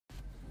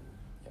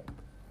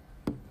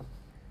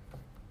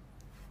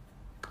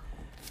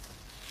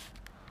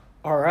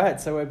All right,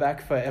 so we're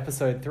back for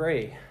episode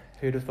 3.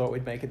 Who'd have thought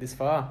we'd make it this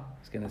far? I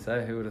was going to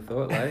say, who would have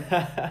thought, Lee?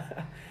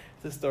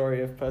 It's a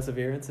story of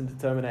perseverance and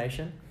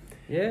determination.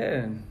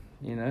 Yeah,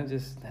 and,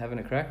 just having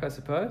a crack, I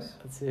suppose.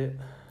 That's it.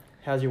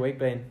 How's your week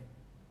been?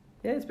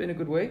 Yeah, it's been a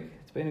good week.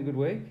 It's been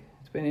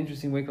an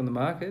interesting week on the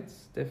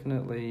markets.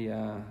 Definitely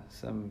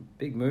some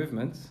big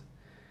movements.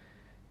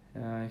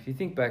 If you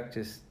think back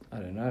just,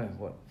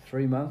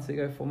 3 months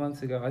ago, 4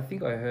 months ago, I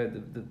think I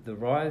heard the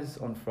rise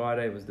on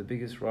Friday was the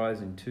biggest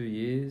rise in 2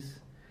 years.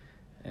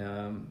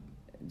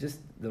 Just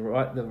the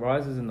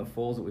rises and the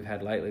falls that we've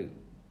had lately,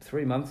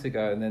 3 months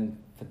ago, and then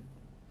for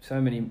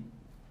so many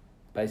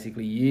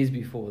basically years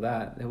before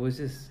that, there was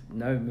just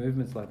no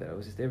movements like that. It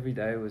was just every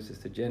day was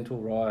just a gentle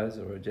rise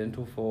or a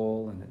gentle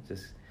fall, and it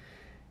just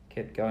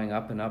kept going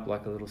up and up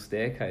like a little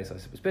staircase,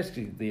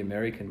 especially the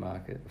American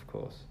market, of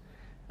course.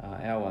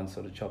 Our one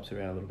sort of chops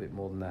around a little bit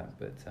more than that,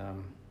 but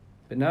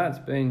no, it's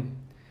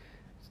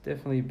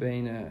definitely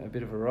been a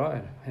bit of a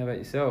ride. How about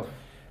yourself?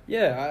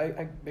 Yeah,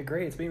 I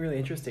agree. It's been really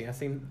interesting. I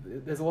think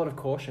there's a lot of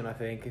caution, I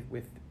think,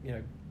 with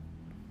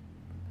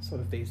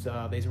sort of these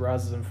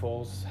rises and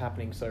falls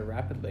happening so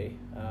rapidly.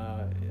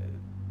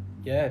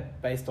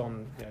 Based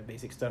on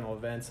these external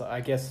events.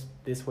 I guess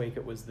this week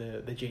it was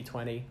the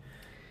G20.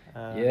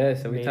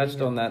 So we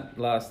touched on that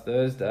last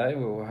Thursday.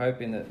 We were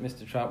hoping that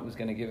Mr. Trump was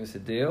going to give us a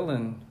deal,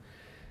 and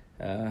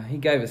he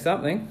gave us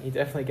something. He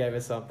definitely gave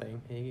us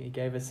something. He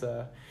gave us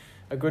a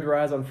good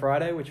rise on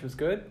Friday, which was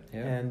good.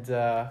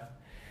 Yeah.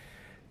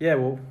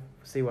 And we'll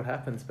see what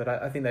happens. But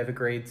I think they've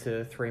agreed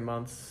to 3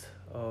 months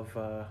of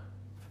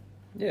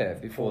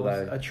before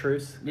they a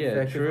truce.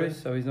 A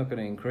truce. So he's not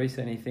going to increase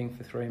anything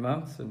for 3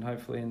 months, and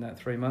hopefully in that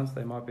 3 months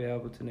they might be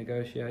able to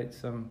negotiate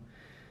some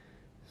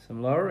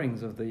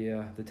lowerings of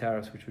the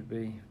tariffs, which would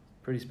be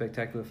pretty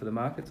spectacular for the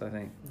markets, I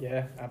think.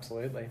 Yeah,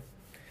 absolutely.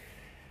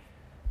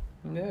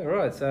 Yeah,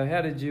 right. So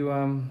how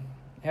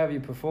have you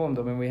performed?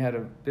 I mean, we had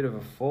a bit of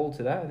a fall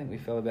today. I think we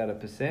fell about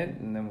 1%,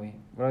 and then we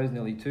rose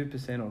nearly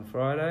 2% on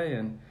Friday,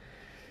 and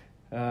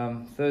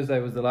Thursday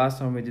was the last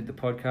time we did the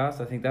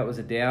podcast. I think that was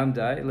a down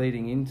day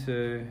leading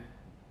into...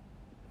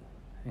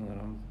 Hang on,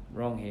 I'm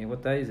wrong here.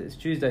 What day is it? It's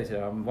Tuesday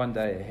today. I'm 1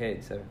 day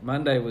ahead. So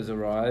Monday was a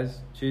rise,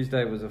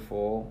 Tuesday was a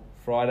fall,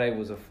 Friday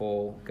was a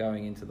fall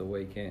going into the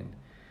weekend.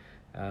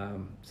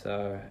 How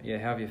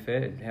have you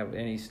fared? Have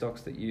any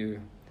stocks that you...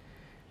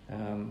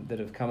 that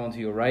have come onto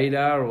your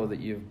radar, or that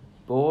you've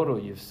bought or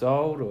you've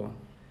sold, or?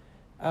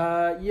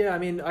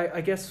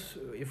 I guess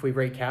if we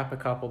recap a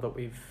couple that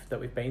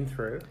we've been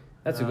through.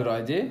 That's a good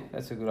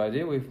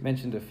idea. We've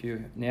mentioned a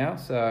few now.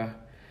 So,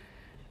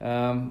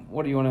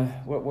 what do you want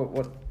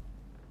to?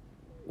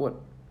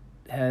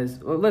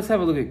 Let's have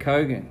a look at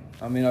Kogan.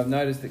 I mean, I've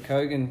noticed that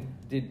Kogan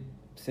did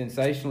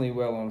sensationally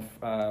well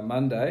on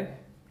Monday.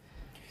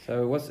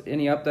 So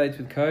any updates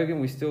with Kogan?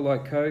 We still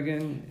like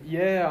Kogan?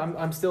 Yeah,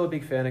 I'm still a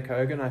big fan of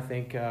Kogan. I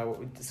think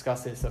we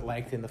discussed this at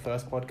length in the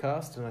first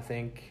podcast, and I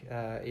think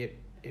it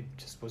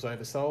just was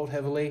oversold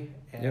heavily,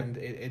 and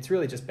it's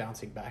really just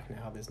bouncing back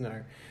now. There's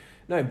no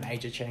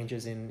major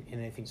changes in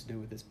anything to do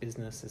with this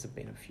business. There's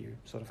been a few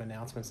sort of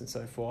announcements and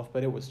so forth,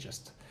 but it was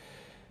just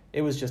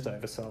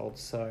oversold.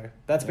 So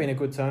that's been a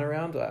good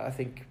turnaround. I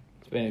think.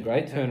 Been a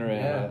great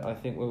turnaround. Yeah. I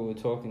think we were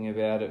talking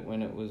about it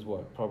when it was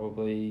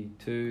probably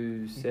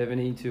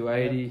 270,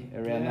 280,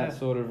 around that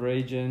sort of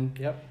region.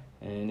 Yep.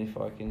 And if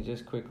I can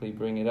just quickly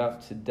bring it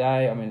up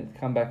today, I mean, it's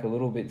come back a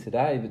little bit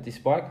today, but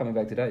despite coming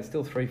back today, it's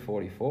still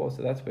 344.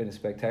 So that's been a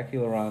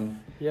spectacular run.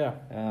 Yeah.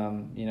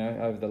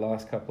 Over the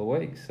last couple of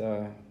weeks.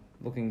 So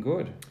looking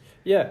good.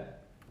 Yeah.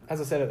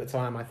 As I said at the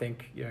time, I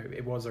think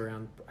it was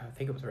around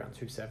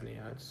 270.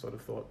 I sort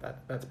of thought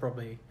that's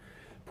probably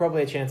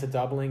a chance of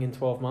doubling in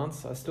 12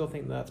 months. I still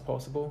think that's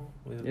possible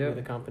with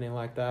a company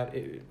like that.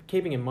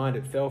 Keeping in mind,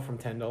 it fell from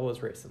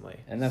 $10 recently.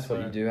 And that's what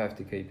you do have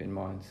to keep in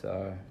mind.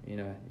 So,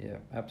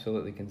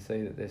 absolutely can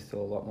see that there's still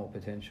a lot more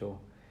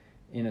potential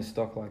in a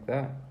stock like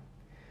that.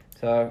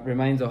 So,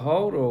 remains a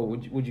hold, or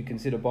would you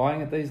consider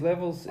buying at these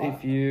levels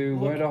if you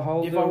weren't a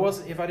holder?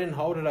 If I didn't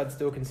hold it, I'd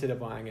still consider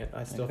buying it.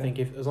 I still think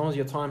as long as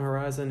your time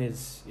horizon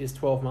is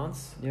 12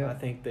 months, I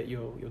think that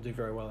you'll do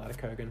very well out of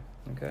Kogan.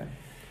 Okay.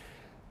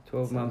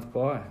 12-month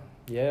buy.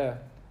 Yeah.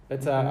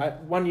 But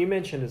one you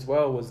mentioned as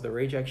well was the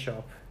Reject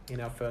Shop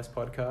in our first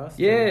podcast.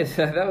 Yeah,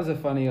 so that was a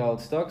funny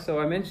old stock. So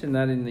I mentioned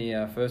that in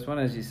the first one,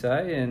 as you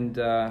say. And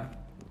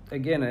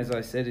again, as I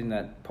said in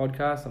that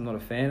podcast, I'm not a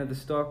fan of the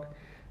stock.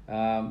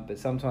 But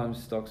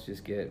sometimes stocks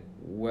just get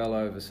well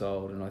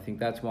oversold. And I think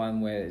that's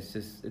one where it's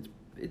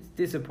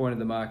disappointed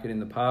the market in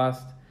the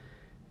past.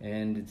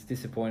 And it's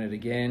disappointed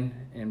again.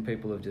 And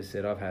people have just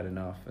said, I've had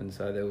enough. And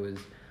so there was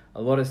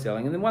a lot of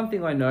selling. And then one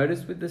thing I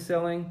noticed with the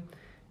selling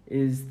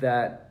is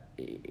that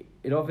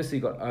it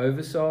obviously got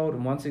oversold,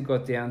 and once it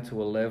got down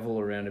to a level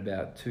around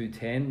about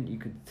 210, you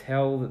could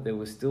tell that there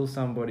was still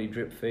somebody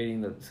drip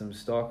feeding some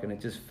stock, and it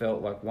just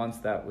felt like once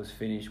that was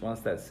finished,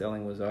 once that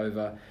selling was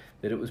over,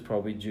 that it was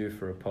probably due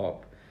for a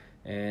pop.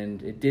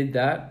 And it did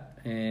that,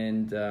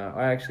 and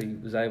I actually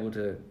was able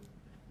to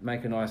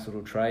make a nice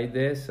little trade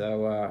there.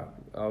 So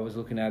I was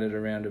looking at it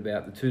around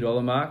about the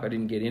 $2 mark. I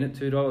didn't get in at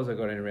 $2. I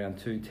got in around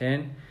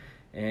 $2.10,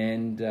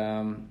 and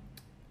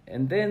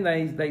then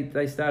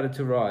they started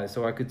to rise.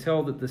 So I could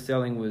tell that the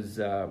selling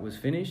was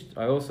finished.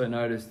 I also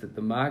noticed that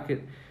the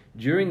market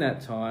during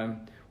that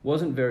time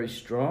wasn't very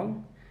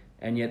strong,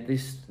 and yet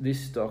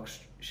this stock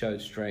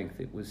showed strength.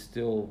 It was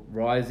still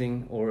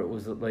rising, or it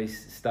was at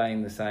least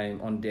staying the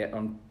same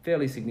on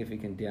fairly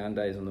significant down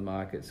days on the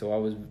market. So I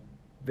was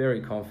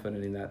very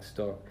confident in that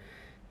stock.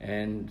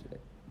 And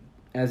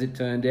as it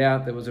turned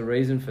out, there was a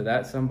reason for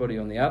that. Somebody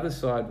on the other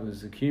side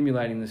was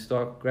accumulating the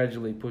stock,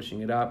 gradually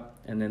pushing it up,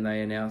 and then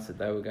they announced that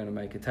they were going to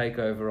make a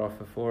takeover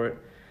offer for it.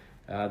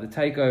 The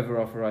takeover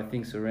offer, I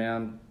think, is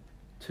around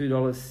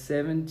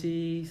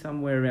 $2.70,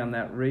 somewhere around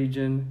that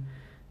region.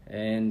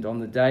 And on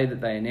the day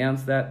that they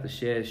announced that, the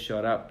shares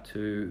shot up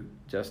to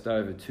just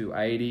over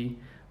 $2.80.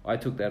 I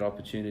took that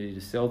opportunity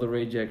to sell the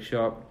reject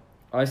shop.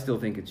 I still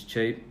think it's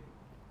cheap,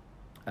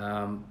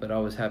 but I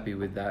was happy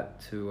with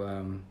that.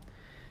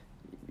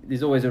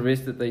 There's always a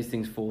risk that these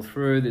things fall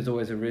through. There's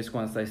always a risk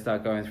once they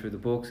start going through the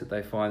books that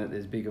they find that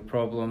there's bigger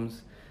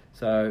problems.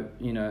 So,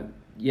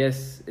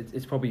 yes,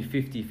 it's probably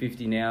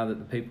 50-50 now that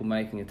the people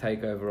making a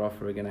takeover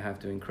offer are going to have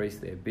to increase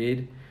their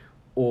bid,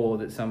 or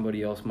that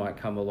somebody else might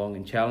come along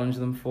and challenge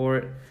them for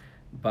it.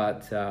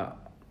 But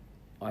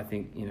I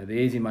think the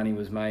easy money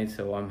was made,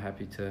 so I'm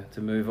happy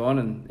to move on.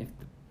 And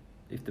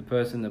if the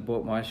person that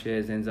bought my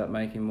shares ends up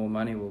making more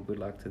money, well, good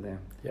luck to them.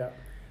 Yeah.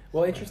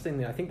 Well,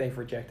 interestingly, I think they've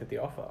rejected the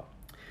offer.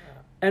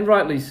 And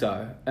rightly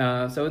so.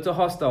 So it's a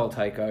hostile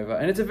takeover.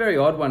 And it's a very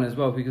odd one as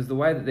well, because the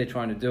way that they're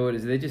trying to do it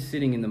is they're just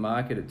sitting in the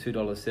market at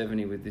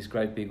 $2.70 with this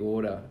great big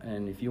order.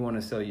 And if you want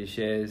to sell your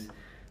shares,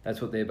 that's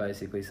what they're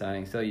basically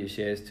saying. Sell your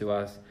shares to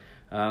us.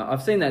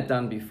 I've seen that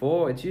done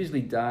before. It's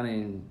usually done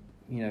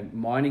in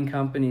mining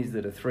companies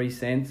that are 3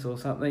 cents or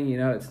something.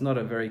 It's not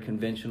a very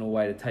conventional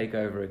way to take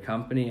over a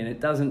company, and it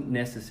doesn't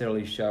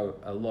necessarily show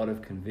a lot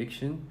of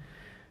conviction.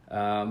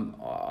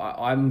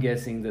 I'm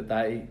guessing that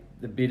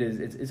the bidders,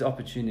 it's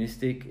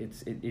opportunistic.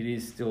 It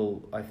is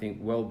still, I think,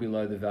 well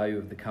below the value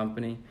of the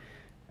company.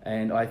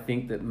 And I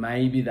think that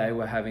maybe they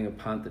were having a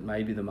punt that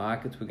maybe the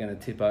markets were going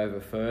to tip over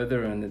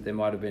further, and that there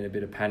might have been a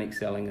bit of panic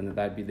selling, and that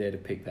they'd be there to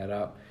pick that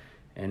up.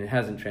 And it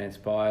hasn't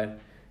transpired.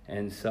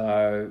 And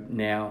so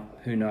now,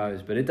 who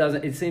knows? But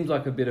it seems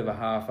like a bit of a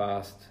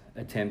half-assed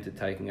attempt at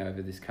taking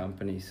over this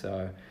company.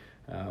 So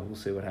we'll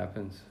see what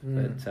happens.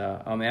 But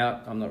I'm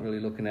out. I'm not really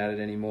looking at it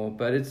anymore.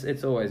 But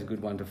it's always a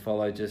good one to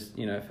follow, just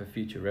for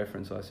future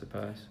reference, I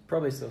suppose.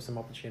 Probably still some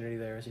opportunity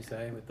there, as you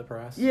say, with the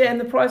price. Yeah, and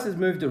the price has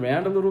moved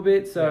around a little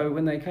bit. So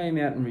when they came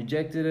out and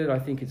rejected it, I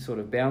think it sort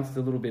of bounced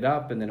a little bit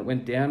up, and then it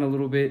went down a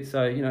little bit.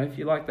 So if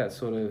you like that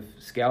sort of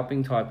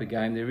scalping type of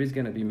game, there is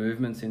going to be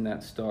movements in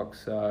that stock.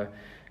 So,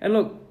 and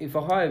look, if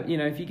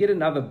you get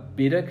another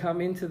bidder come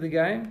into the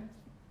game,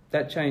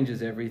 that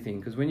changes everything,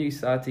 because when you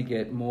start to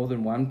get more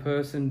than one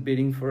person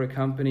bidding for a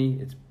company,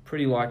 it's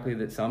pretty likely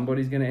that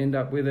somebody's going to end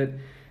up with it,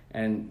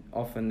 and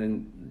often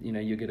then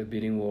you get a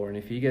bidding war. And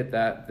if you get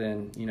that,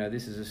 then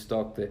this is a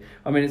stock that,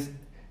 it's,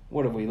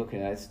 what are we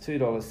looking at? It's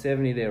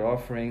 $2.70 they're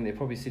offering. They're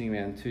probably sitting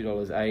around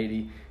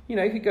 $2.80.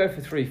 You could go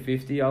for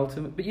 $3.50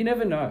 ultimate, but you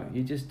never know.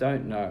 You just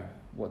don't know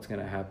what's going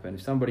to happen.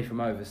 If somebody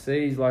from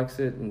overseas likes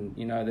it, and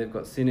they've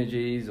got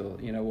synergies,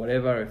 or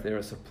whatever, if they're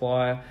a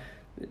supplier.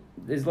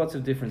 There's lots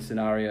of different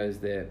scenarios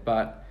there,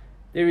 but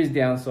there is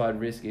downside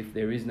risk if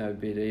there is no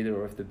bid either,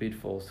 or if the bid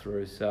falls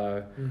through.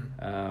 So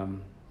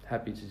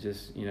happy to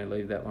just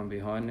leave that one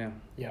behind now.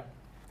 Yeah,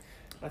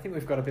 I think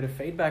we've got a bit of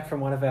feedback from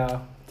one of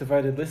our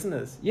devoted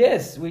listeners.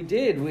 Yes, we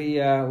did. We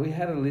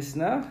had a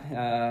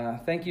listener.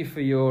 Thank you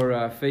for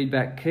your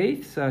feedback,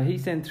 Keith. So he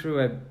sent through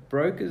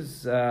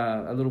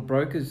a little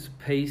broker's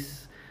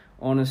piece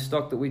on a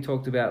stock that we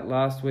talked about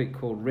last week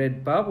called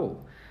Redbubble.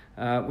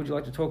 Would you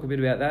like to talk a bit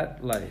about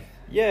that, Leif?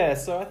 Yeah,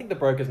 so I think the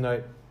broker's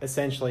note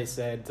essentially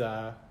said,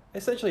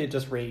 it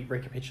just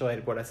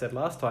recapitulated what I said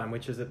last time,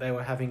 which is that they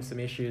were having some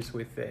issues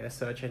with their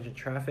search engine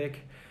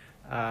traffic,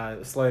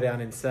 slowdown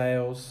in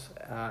sales,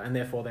 and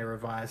therefore they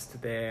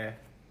revised their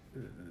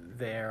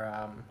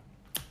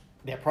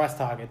price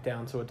target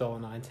down to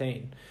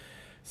 $1.19.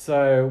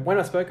 So when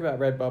I spoke about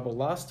Redbubble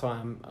last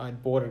time, I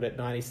bought it at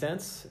 90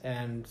 cents,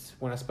 and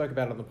when I spoke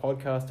about it on the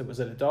podcast, it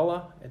was at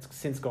 $1. It's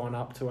since gone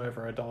up to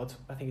over $1.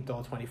 I think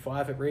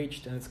 $1.25 it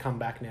reached, and it's come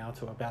back now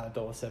to about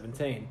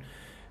 $1.17.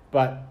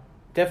 But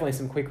definitely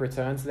some quick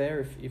returns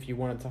there if you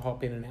wanted to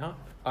hop in and out.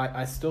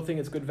 I still think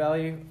it's good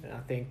value, and I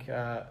think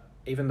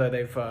even though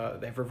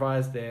they've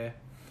revised their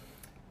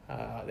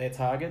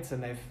targets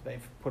and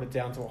they've put it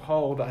down to a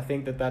hold, I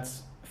think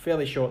that's a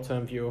fairly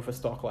short-term view of a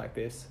stock like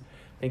this.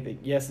 I think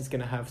that yes, it's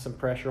going to have some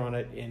pressure on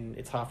it in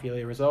its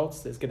half-yearly results.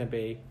 There's going to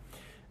be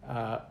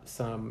it's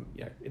going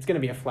to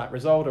be a flat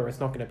result, or it's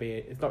not going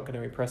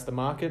to impress the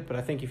market. But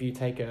I think if you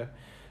take a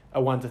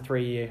 1 to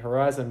 3 year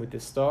horizon with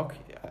this stock,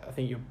 I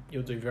think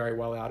you'll do very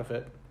well out of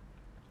it.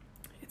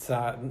 It's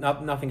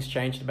nothing's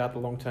changed about the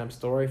long-term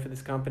story for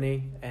this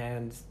company,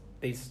 and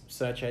these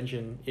search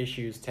engine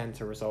issues tend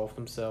to resolve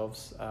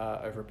themselves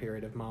over a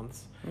period of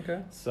months.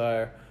 Okay.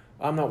 So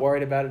I'm not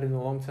worried about it in the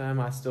long term.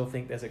 I still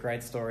think there's a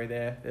great story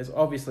there. There's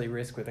obviously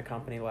risk with a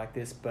company like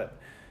this, but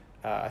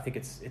I think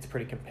it's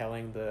pretty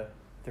compelling, the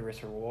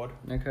risk reward.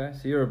 Okay,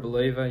 so you're a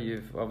believer.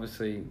 You've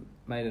obviously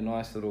made a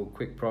nice little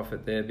quick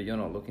profit there, but you're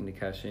not looking to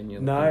cash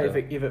in. No, if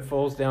it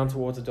falls down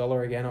towards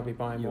 $1 again, I'll be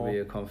buying more.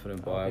 You'll be a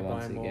confident buyer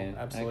once again.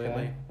 Absolutely.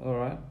 Okay. All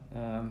right.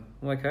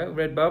 Okay,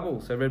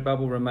 Redbubble. So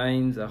Redbubble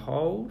remains a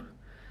hold.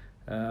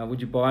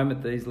 Would you buy them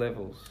at these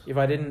levels? If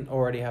I didn't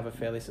already have a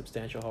fairly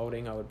substantial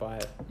holding, I would buy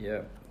it.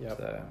 Yep. Yep.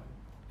 So,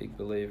 big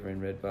believer in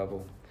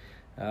Redbubble.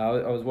 I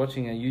was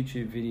watching a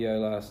YouTube video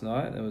last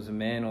night. There was a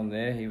man on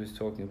there. He was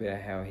talking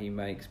about how he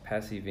makes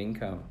passive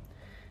income.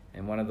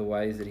 And one of the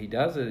ways that he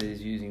does it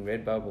is using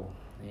Redbubble.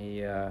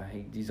 He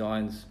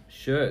designs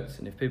shirts.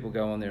 And if people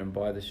go on there and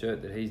buy the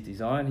shirt that he's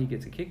designed, he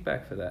gets a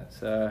kickback for that.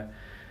 So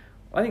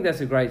I think that's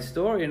a great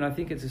story. And I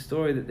think it's a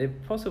story that they're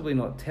possibly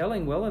not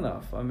telling well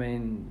enough. I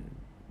mean,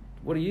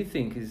 what do you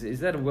think? Is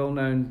that a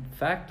well-known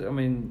fact? I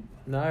mean...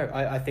 No,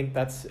 I think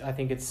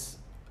it's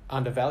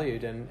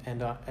undervalued and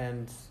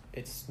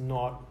it's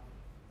not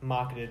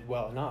marketed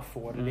well enough for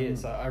what it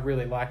is. I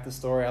really like the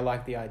story. I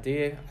like the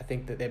idea. I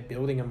think that they're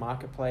building a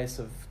marketplace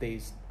of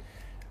these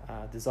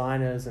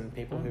designers and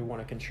people who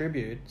want to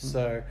contribute.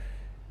 So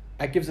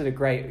it gives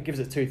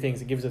it two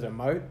things. It gives it a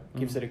moat,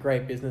 gives it a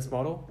great business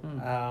model,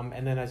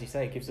 and then, as you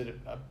say, it gives it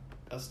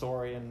a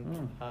story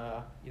and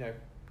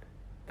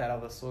that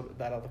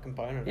other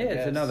component. Yeah,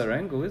 it's another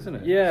angle, isn't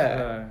it?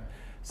 Yeah.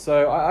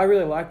 So I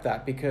really like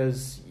that,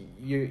 because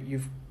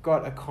you've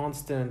got a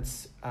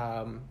constant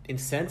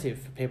incentive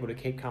for people to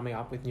keep coming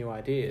up with new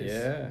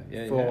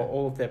ideas for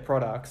all of their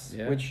products,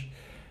 which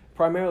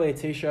primarily are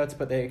t-shirts,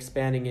 but they're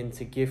expanding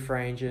into gift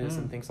ranges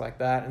and things like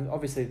that. And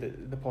obviously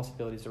the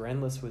possibilities are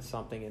endless with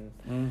something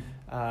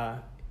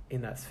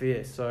in that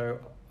sphere. So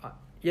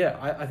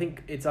I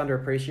think it's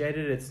underappreciated.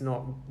 It's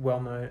not well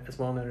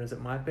known as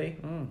it might be.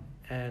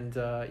 And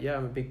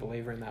I'm a big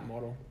believer in that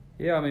model.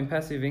 Yeah, I mean,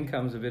 passive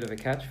income's a bit of a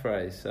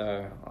catchphrase,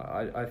 so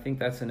I think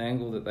that's an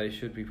angle that they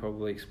should be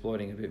probably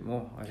exploiting a bit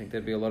more. I think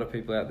there'd be a lot of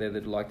people out there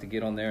that'd like to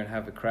get on there and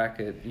have a crack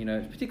at,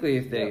 particularly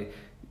if they're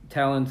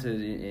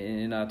talented in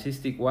an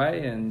artistic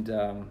way, and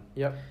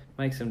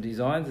make some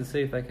designs and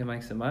see if they can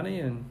make some money.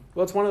 And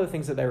well, it's one of the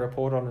things that they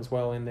report on as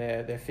well in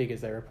their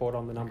figures. They report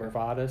on the number of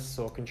artists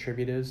or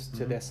contributors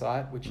to their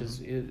site, which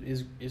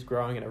is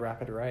growing at a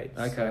rapid rate.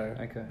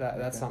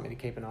 That's something to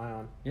keep an eye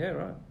on. Yeah,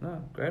 right.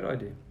 No, great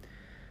idea.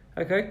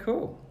 Okay,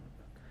 cool.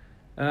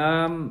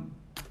 Now,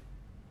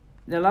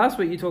 last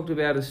week you talked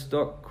about a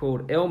stock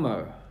called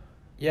Elmo.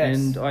 Yes.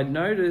 And I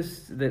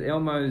noticed that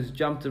Elmo's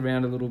jumped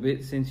around a little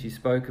bit since you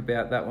spoke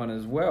about that one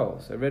as well.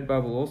 So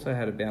Redbubble also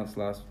had a bounce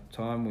last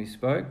time we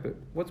spoke, but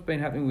what's been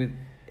happening with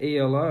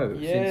ELO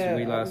since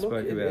we last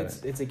spoke about it?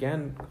 It's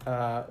again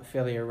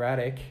fairly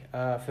erratic.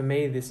 For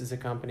me, this is a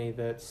company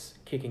that's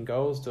kicking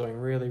goals, doing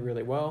really,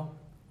 really well.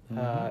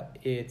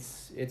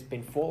 It's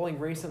been falling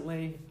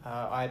recently.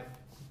 I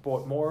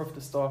bought more of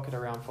the stock at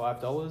around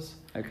 $5.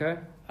 Okay.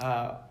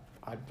 I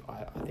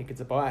think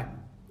it's a buy.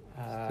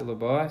 Still a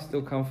buy,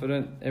 still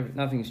confident.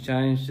 Nothing's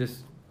changed,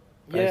 just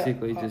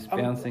basically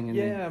bouncing.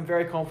 I'm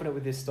very confident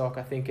with this stock.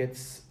 I think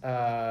it's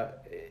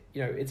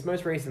its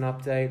most recent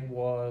update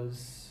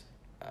was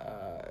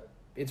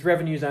its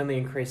revenues only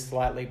increased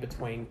slightly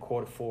between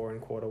Q4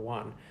 and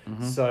Q1.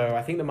 So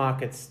I think the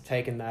market's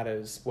taken that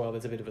as, well,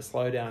 there's a bit of a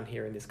slowdown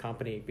here in this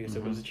company because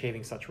it was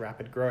achieving such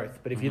rapid growth.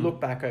 But if you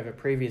look back over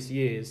previous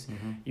years,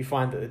 you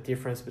find that the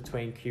difference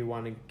between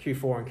Q4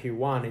 and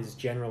Q1 is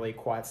generally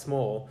quite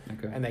small,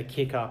 and they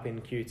kick up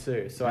in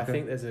Q2. So I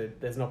think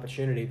there's an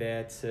opportunity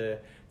there to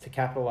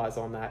capitalize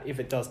on that. If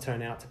it does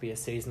turn out to be a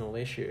seasonal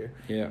issue,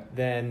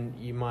 then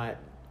you might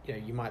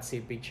see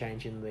a big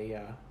change in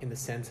the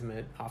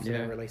sentiment after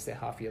they release their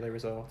half-yearly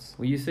results.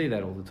 Well, you see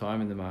that all the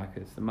time in the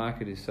markets. The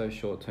market is so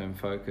short-term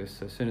focused.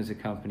 So as soon as a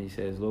company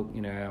says, look,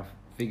 our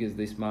figures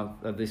this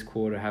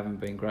quarter haven't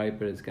been great,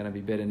 but it's going to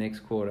be better next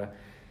quarter,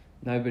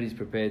 nobody's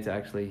prepared to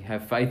actually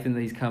have faith in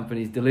these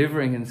companies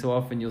delivering, and so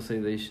often you'll see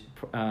these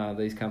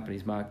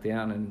companies marked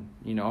down, and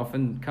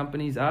often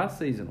companies are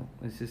seasonal.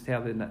 It's just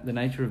how the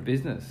nature of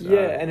business.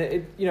 And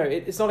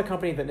it's not a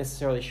company that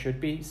necessarily should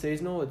be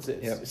seasonal. It's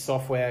a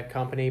software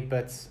company,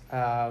 but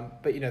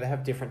they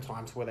have different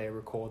times where they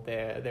record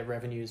their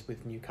revenues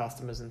with new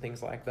customers and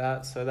things like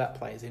that. So that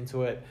plays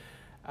into it.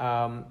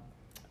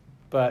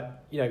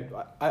 But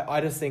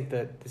I just think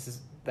that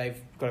they've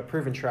got a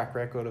proven track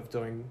record of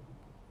doing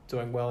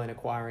well in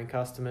acquiring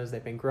customers.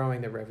 They've been growing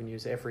their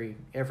revenues every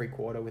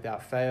quarter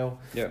without fail.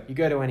 You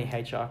go to any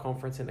HR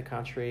conference in the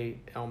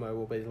country, Elmo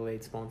will be the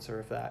lead sponsor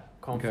of that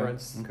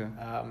conference.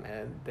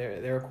 And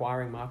they're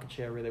acquiring market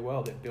share really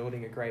well. They're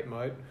building a great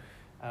moat,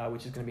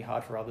 which is going to be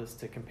hard for others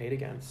to compete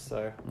against.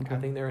 So I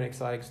think they're an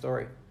exciting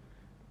story.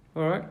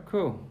 All right,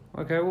 cool.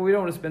 Okay, well, we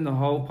don't want to spend the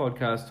whole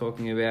podcast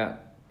talking about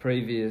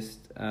previous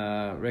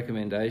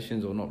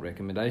recommendations, or not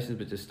recommendations,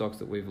 but just stocks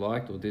that we've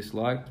liked or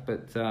disliked.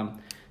 But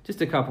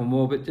just a couple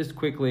more, but just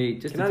quickly,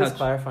 just Can to I touch. just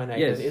clarify,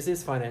 Nathan? Yes. Is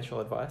this financial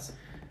advice?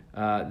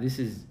 This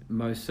is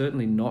most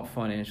certainly not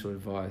financial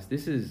advice.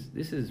 This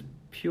is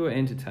pure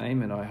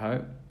entertainment, I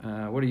hope.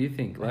 What do you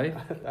think, Leif?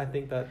 I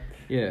think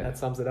that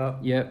sums it up.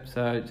 Yep.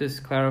 So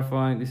just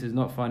clarifying, this is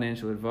not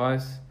financial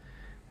advice.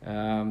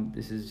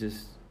 This is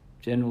just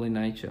general in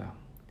nature.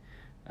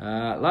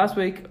 Last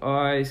week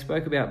I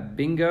spoke about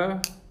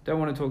Bingo. Don't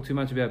want to talk too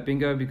much about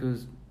Bingo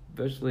because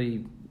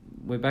virtually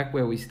we're back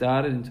where we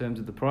started in terms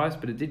of the price,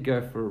 but it did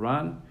go for a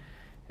run.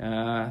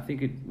 I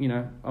think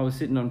I was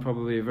sitting on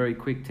probably a very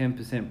quick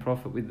 10%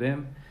 profit with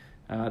them.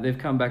 They've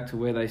come back to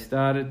where they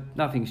started.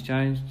 Nothing's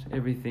changed.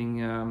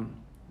 Everything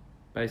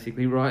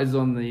basically rides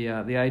on the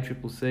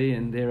ACCC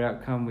and their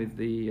outcome with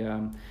the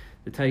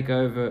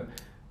takeover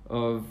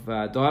of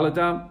Dialer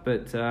Dump.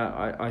 But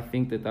I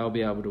think that they'll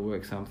be able to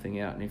work something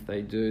out. And if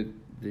they do,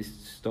 this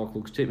stock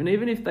looks cheap. And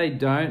even if they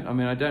don't,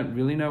 I don't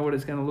really know what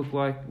it's going to look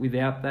like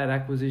without that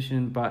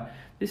acquisition. But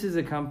this is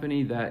a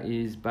company that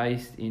is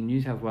based in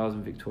New South Wales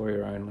and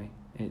Victoria only.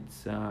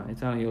 It's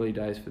only early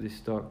days for this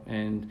stock,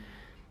 and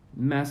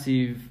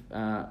massive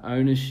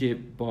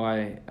ownership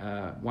by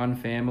one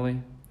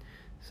family,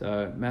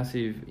 so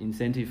massive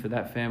incentive for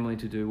that family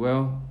to do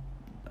well.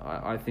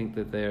 I think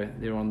that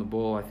they're on the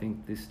ball. I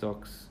think this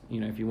stock's,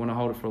 if you want to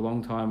hold it for a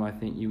long time, I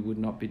think you would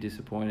not be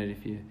disappointed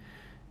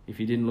if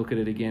you didn't look at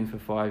it again for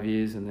 5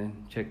 years and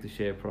then check the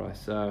share price.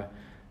 So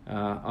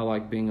I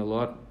like Bing a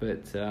lot,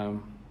 but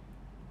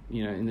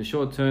in the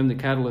short term, the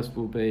catalyst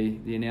will be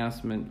the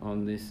announcement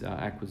on this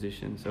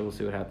acquisition. So we'll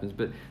see what happens.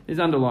 But there's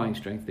underlying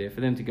strength there.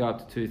 For them to go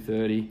up to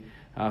 $2.30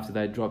 after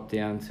they dropped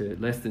down to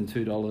less than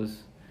 $2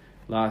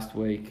 last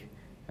week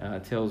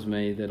tells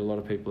me that a lot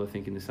of people are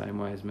thinking the same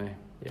way as me.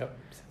 Yep,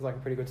 sounds like a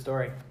pretty good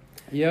story.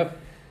 Yep.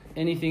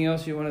 Anything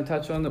else you want to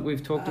touch on that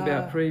we've talked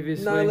about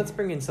previously? No, let's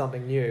bring in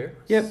something new.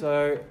 Yep.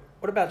 So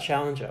what about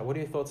Challenger? What are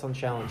your thoughts on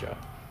Challenger?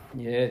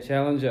 Yeah,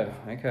 Challenger.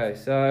 Okay,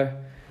 so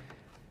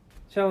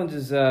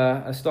Challenger's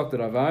a stock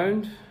that I've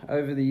owned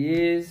over the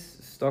years,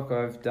 stock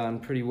I've done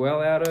pretty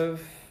well out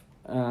of.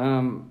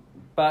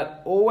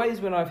 But always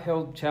when I've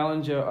held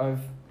Challenger,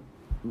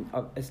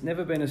 it's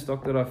never been a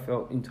stock that I've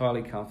felt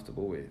entirely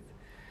comfortable with.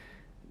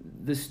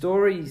 The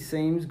story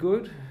seems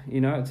good,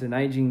 it's an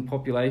aging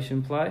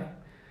population play.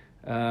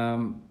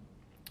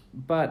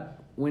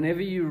 But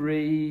whenever you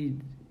read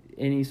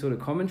any sort of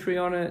commentary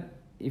on it,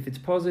 if it's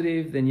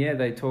positive, then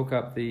they talk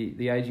up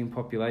the aging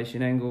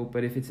population angle.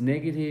 But if it's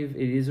negative,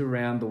 it is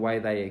around the way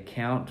they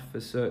account for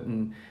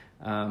certain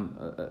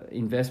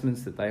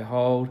investments that they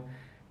hold.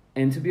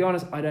 And to be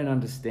honest, I don't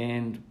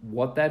understand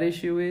what that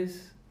issue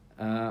is,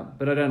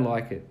 but I don't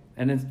like it.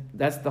 And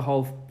that's the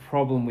whole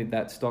problem with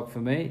that stock for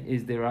me,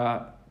 is there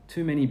are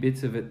too many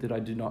bits of it that I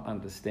do not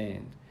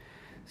understand.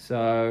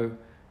 So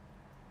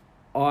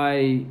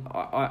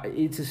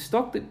it's a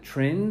stock that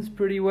trends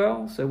pretty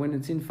well. So when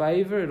it's in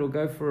favour, it'll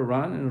go for a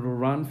run, and it'll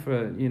run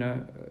for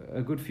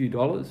a good few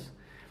dollars.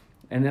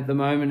 And at the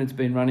moment, it's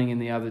been running in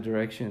the other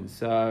direction.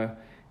 So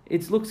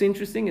it looks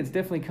interesting. It's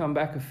definitely come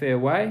back a fair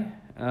way.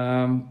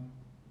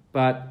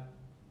 But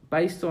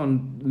based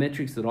on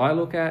metrics that I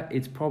look at,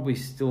 it's probably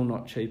still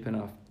not cheap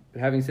enough. But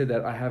having said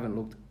that, I haven't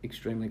looked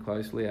extremely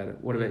closely at it.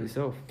 What about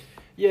yourself?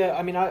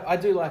 Yeah, I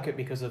do like it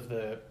because of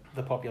the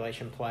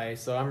population play.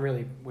 So I'm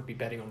really would be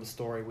betting on the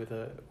story with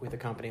a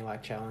company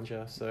like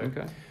Challenger. So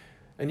Okay.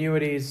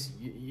 Annuities,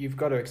 you've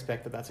got to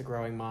expect that that's a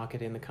growing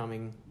market in the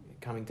coming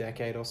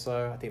decade or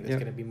so. I think there's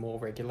going to be more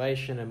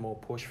regulation and more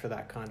push for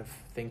that kind of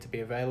thing to be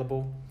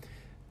available.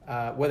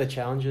 Whether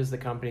Challenger's the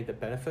company that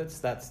benefits,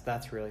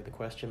 that's really the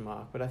question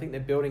mark. But I think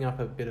they're building up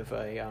a bit of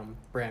a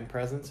brand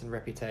presence and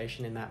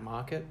reputation in that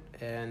market,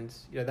 and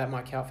that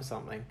might count for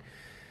something.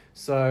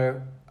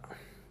 So,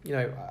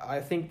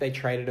 I think they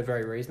trade at a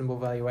very reasonable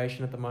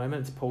valuation at the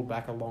moment. It's pulled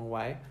back a long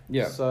way.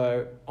 Yeah.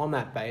 So on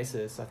that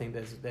basis, I think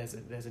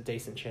there's a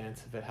decent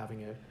chance of it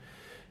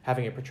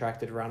having a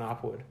protracted run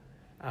upward.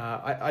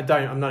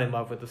 I'm not in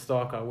love with the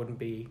stock. I wouldn't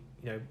be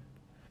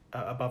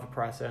above a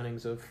price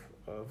earnings of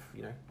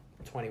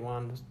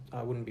 21.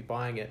 I wouldn't be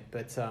buying it.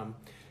 But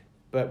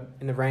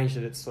in the range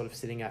that it's sort of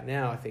sitting at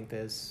now, I think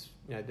there's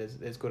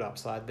good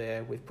upside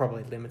there with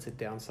probably limited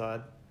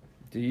downside.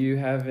 Do you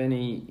have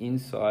any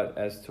insight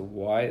as to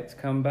why it's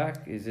come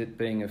back? Is it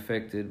being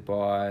affected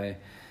by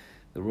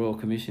the Royal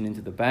Commission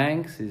into the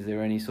banks? Is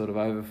there any sort of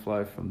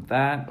overflow from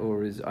that?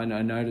 Or I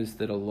noticed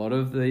that a lot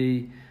of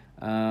the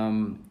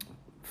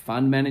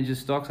fund manager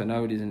stocks, I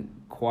know it isn't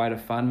quite a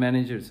fund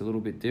manager, it's a little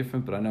bit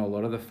different, but I know a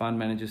lot of the fund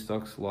manager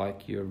stocks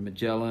like your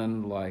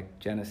Magellan, like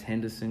Janus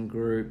Henderson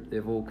Group,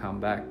 they've all come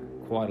back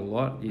quite a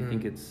lot. Do you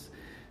think it's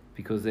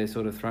because they're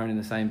sort of thrown in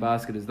the same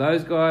basket as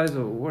those guys,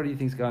 or what do you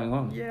think's going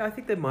on? Yeah, I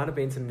think there might have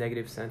been some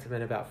negative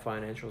sentiment about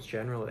financials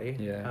generally.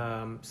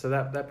 Yeah. So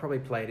that probably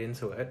played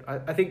into it.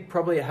 I think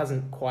probably it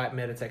hasn't quite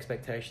met its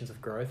expectations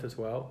of growth as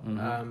well.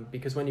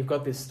 Because when you've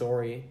got this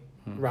story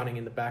running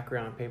in the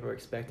background, people are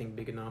expecting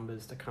bigger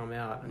numbers to come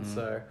out, and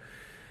so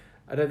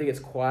I don't think it's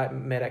quite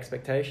met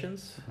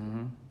expectations.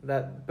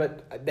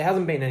 But there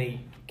hasn't been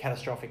any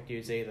catastrophic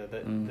news either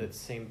that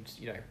seemed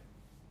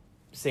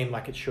seem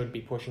like it should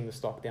be pushing the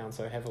stock down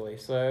so heavily.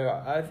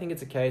 So I think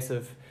it's a case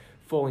of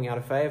falling out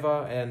of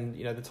favour, and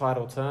the tide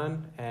will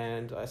turn,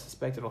 and I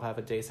suspect it'll have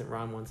a decent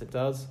run once it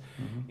does.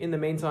 Mm-hmm. In the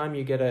meantime,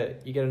 you get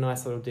a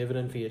nice little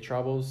dividend for your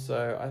troubles.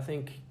 So I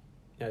think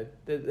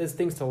there's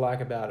things to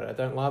like about it. I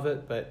don't love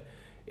it, but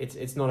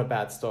it's not a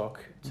bad stock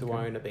to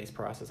own at these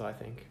prices, I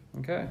think.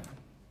 Okay.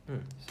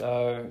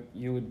 So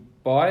you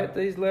would buy at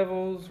these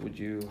levels? Would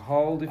you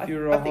hold if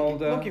you're a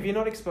holder? Look, if you're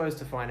not exposed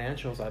to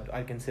financials,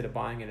 I'd consider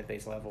buying it at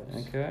these levels.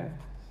 Okay.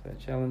 So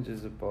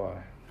challenges a buy.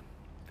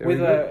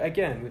 With a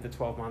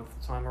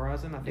 12-month time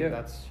horizon, I think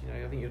Yep.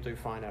 I think you'll do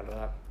fine out of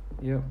that.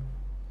 Yep.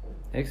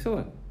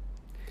 Excellent.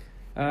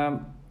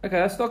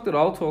 Okay, a stock that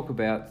I'll talk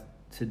about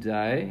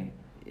today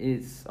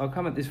I'll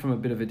come at this from a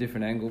bit of a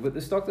different angle, but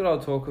the stock that I'll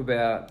talk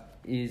about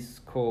is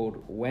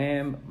called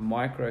WAM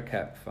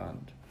Microcap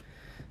Fund.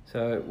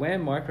 So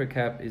WAM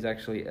Microcap is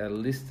actually a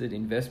listed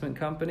investment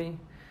company.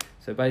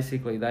 So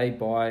basically they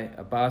buy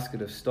a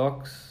basket of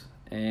stocks,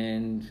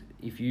 and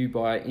if you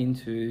buy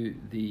into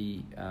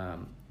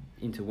WAM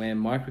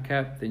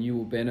Microcap, then you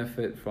will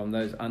benefit from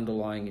those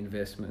underlying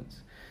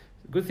investments.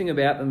 The good thing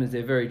about them is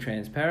they're very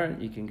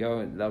transparent. You can go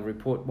and they'll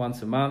report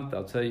once a month.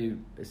 They'll tell you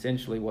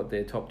essentially what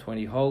their top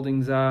 20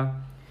 holdings are,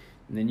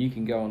 and then you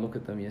can go and look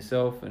at them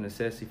yourself and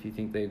assess if you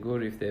think they're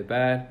good, if they're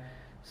bad.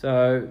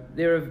 So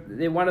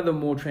they're one of the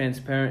more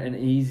transparent and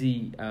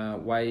easy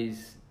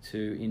ways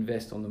to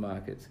invest on the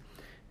markets.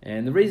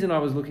 And the reason I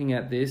was looking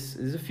at this,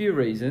 there's a few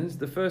reasons.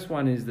 The first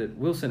one is that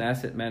Wilson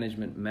Asset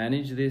Management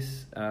manage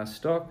this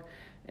stock,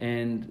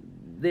 and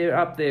they're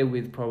up there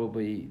with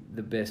probably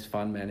the best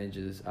fund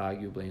managers,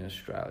 arguably, in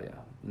Australia.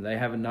 And they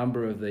have a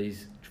number of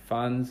these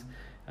funds,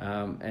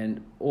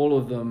 and all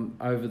of them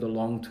over the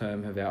long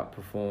term have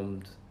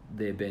outperformed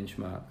their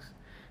benchmarks.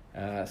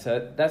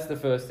 So that's the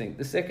first thing.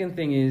 The second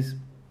thing is,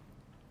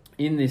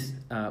 in this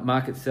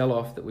market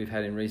sell-off that we've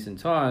had in recent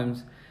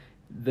times,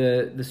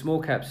 the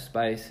small cap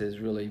space has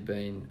really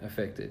been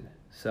affected.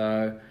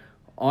 So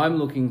I'm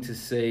looking to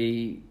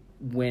see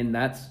when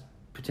that's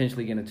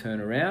potentially going to turn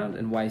around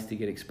and ways to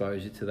get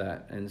exposure to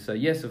that. And so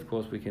yes, of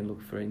course, we can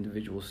look for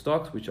individual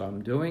stocks, which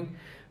I'm doing,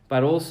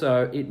 but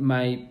also it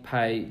may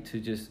pay to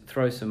just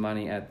throw some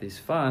money at this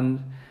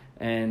fund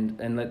and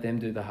let them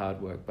do the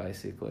hard work,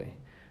 basically.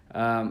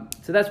 So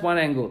that's one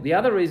angle. The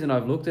other reason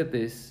I've looked at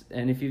this,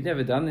 and if you've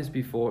never done this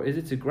before, is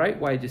it's a great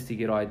way just to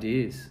get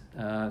ideas,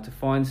 to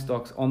find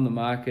stocks on the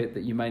market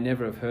that you may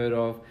never have heard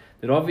of,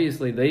 that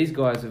obviously these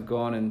guys have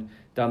gone and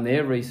done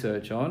their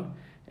research on,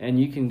 and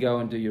you can go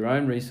and do your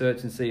own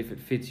research and see if it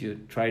fits your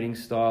trading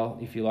style,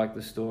 if you like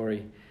the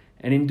story.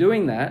 And in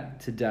doing that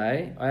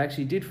today, I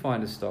actually did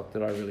find a stock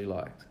that I really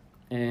liked.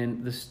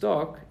 And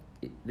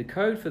the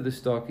code for the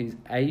stock is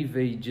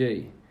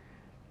AVG.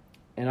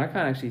 And I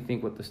can't actually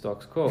think what the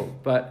stock's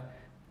called. But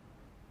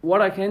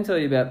what I can tell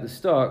you about the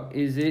stock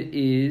is it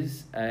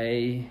is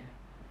a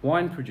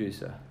wine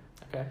producer.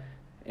 Okay.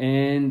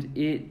 And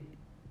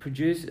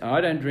I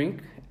don't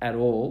drink at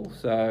all,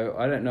 so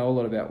I don't know a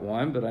lot about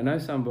wine, but I know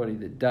somebody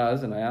that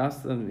does, and I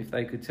asked them if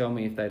they could tell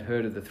me if they'd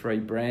heard of the 3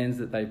 brands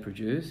that they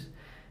produce,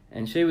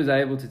 and she was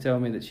able to tell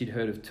me that she'd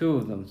heard of 2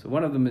 of them. So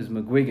one of them is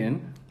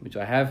McGuigan, which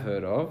I have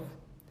heard of,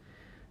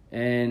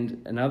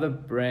 and another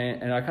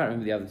brand, and I can't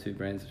remember the other 2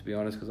 brands, to be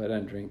honest, because I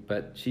don't drink,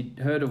 but she'd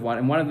heard of one,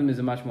 and one of them is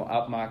a much more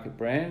upmarket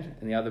brand,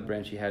 and the other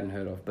brand she hadn't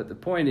heard of. But the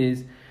point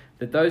is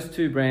that those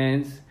 2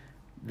 brands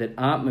that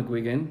aren't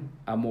McGuigan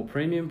are more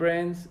premium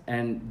brands,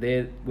 and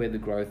they're where the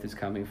growth is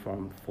coming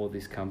from for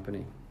this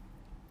company.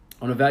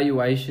 On a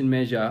valuation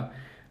measure,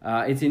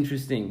 it's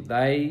interesting.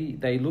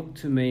 They look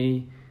to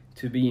me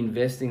to be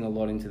investing a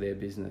lot into their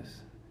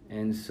business,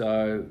 and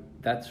so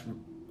that's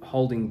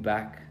holding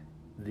back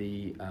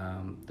the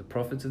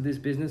profits of this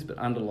business. But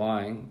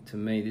underlying, to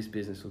me, this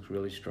business looks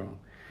really strong.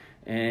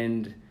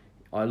 And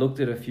I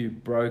looked at a few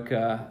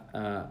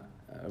broker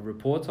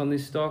reports on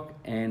this stock,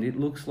 and it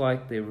looks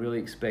like they're really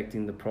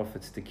expecting the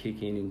profits to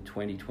kick in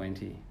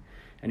 2020.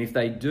 And if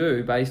they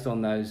do, based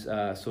on those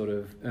sort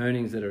of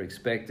earnings that are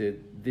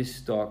expected, this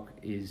stock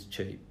is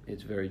cheap.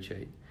 It's very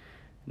cheap.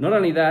 Not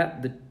only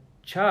that, the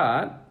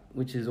chart,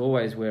 which is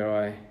always where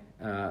I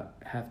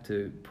have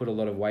to put a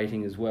lot of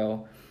weighting as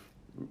well,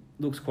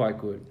 looks quite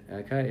good.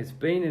 Okay, it's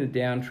been in a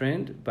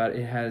downtrend, but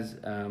it has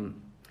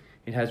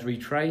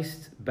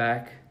retraced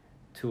back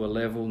to a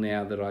level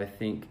now that I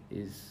think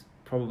is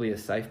probably a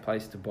safe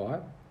place to buy.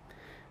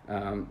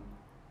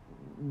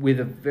 With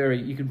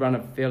you could run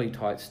a fairly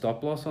tight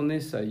stop loss on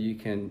this, so you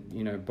can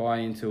buy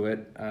into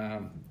it.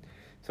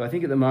 So I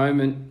think at the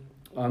moment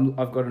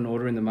I've got an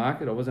order in the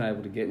market. I wasn't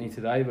able to get any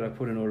today, but I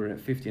put an order in at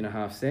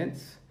 50.5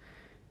 cents.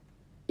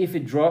 If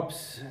it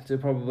drops to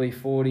probably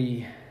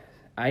 48,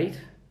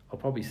 I'll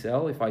probably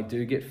sell if I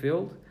do get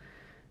filled,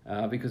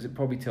 because it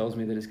probably tells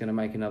me that it's going to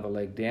make another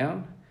leg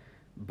down.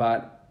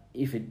 But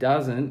if it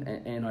doesn't,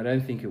 and I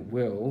don't think it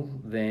will,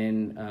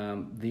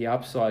 then the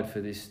upside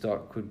for this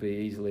stock could be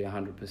easily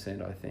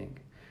 100%, I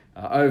think,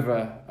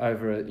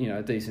 over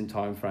a decent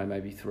time frame,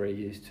 maybe 3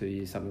 years, 2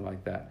 years, something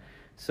like that.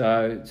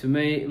 So to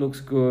me, it looks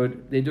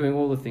good. They're doing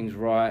all the things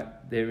right.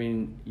 They're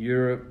in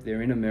Europe,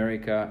 they're in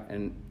America,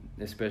 and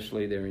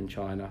especially they're in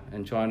China.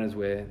 And China's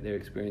where they're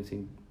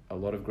experiencing a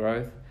lot of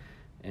growth.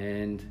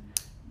 And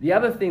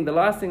the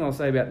last thing I'll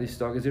say about this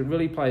stock is it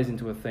really plays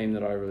into a theme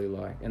that I really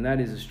like, and that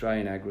is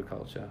Australian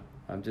agriculture.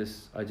 I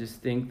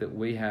just think that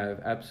we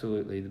have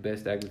absolutely the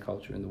best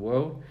agriculture in the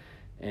world,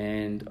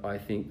 and I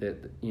think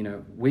that, you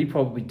know, we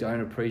probably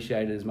don't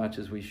appreciate it as much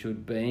as we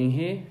should being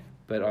here,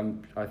 but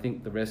I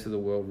think the rest of the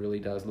world really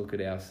does look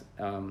at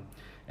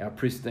our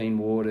pristine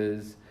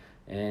waters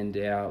and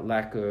our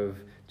lack of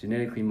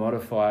genetically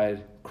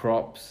modified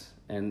crops,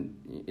 and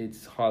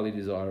it's highly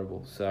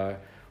desirable. So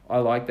I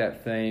like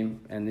that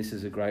theme, and this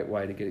is a great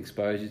way to get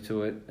exposure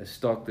to it. A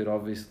stock that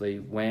obviously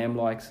WAM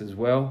likes as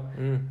well,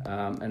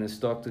 and a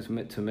stock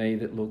to me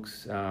that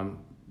looks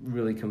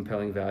really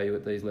compelling value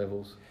at these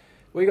levels.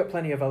 We've got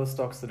plenty of other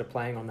stocks that are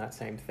playing on that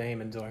same theme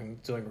and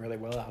doing really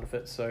well out of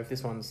it. So if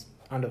this one's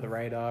under the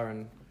radar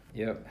and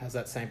has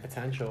that same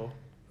potential,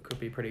 could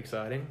be pretty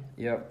exciting.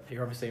 Yep.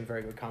 You're obviously in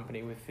very good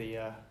company with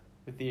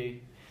the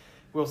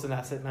Wilson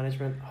Asset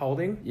Management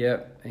holding.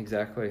 Yep,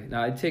 exactly.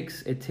 No, it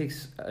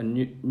ticks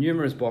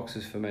numerous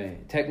boxes for me.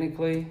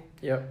 Technically,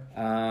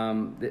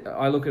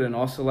 I look at an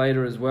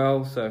oscillator as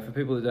well. So for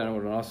people who don't know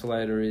what an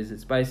oscillator is,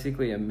 it's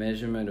basically a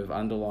measurement of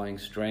underlying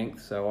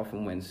strength. So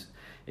often when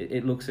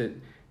it looks at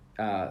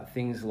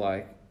things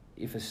like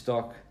if a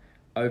stock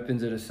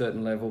opens at a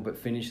certain level but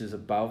finishes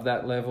above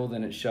that level,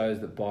 then it shows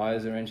that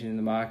buyers are entering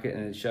the market,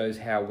 and it shows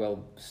how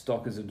well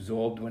stock is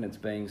absorbed when it's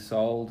being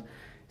sold.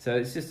 So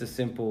it's just a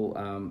simple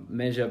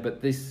measure,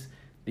 but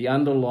the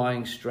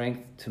underlying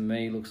strength to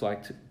me looks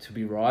like to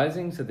be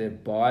rising. So there are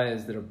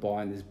buyers that are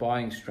buying. There's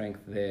buying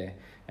strength there,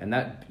 and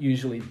that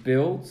usually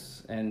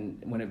builds.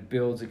 And when it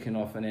builds, it can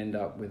often end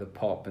up with a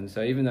pop. And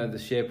so even though the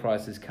share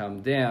price has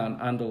come down,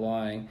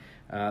 underlying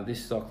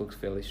this stock looks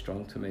fairly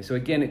strong to me. So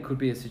again, it could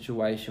be a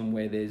situation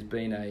where there's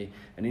been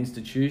an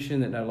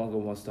institution that no longer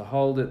wants to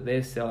hold it.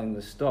 They're selling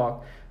the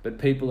stock, but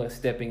people are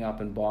stepping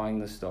up and buying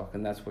the stock,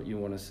 and that's what you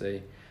want to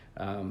see.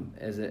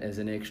 As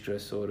an extra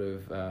sort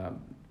of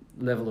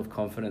level of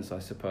confidence, I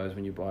suppose,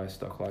 when you buy a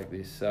stock like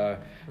this. So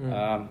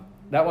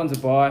that one's a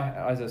buy.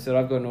 As I said,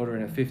 I've got an order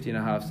in at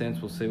 50.5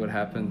 cents. We'll see what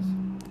happens.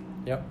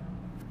 Yep.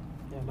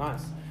 Yeah,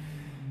 nice.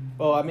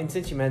 Well, I mean,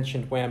 since you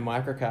mentioned WAM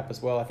Microcap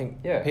as well, I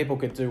think people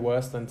could do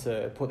worse than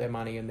to put their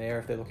money in there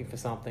if they're looking for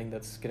something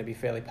that's going to be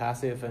fairly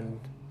passive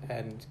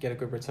and get a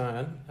good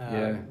return.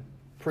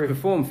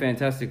 Performed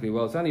fantastically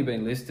well. It's only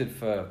been listed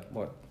for,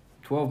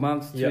 12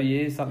 months, 2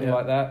 years, something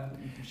like that.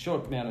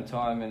 Short amount of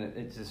time, and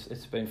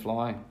it's been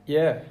flying.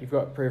 Yeah, you've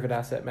got proven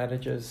asset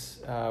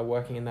managers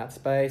working in that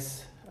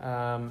space,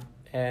 and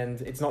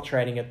it's not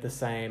trading at the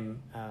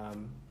same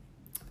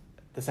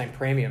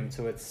premium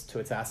to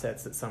its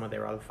assets that some of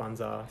their other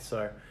funds are.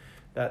 So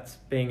that's,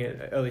 being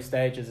at early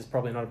stages, is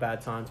probably not a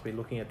bad time to be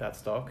looking at that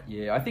stock.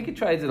 Yeah, I think it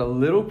trades at a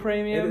little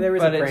premium,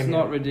 it's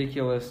not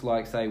ridiculous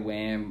like, say,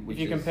 WAM. If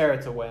you compare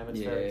it to WAM, it's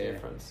very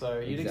different. So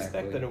you'd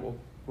expect that it will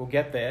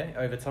get there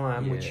over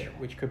time,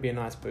 which could be a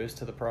nice boost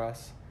to the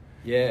price.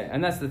 Yeah,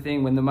 and that's the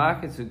thing. When the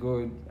markets are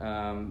good,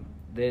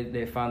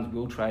 their funds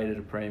will trade at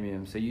a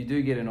premium. So you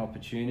do get an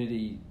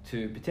opportunity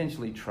to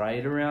potentially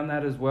trade around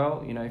that as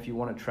well, you know, if you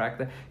want to track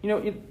that. You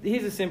know,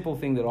 here's a simple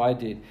thing that I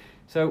did.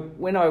 So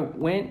when I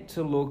went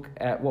to look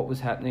at what was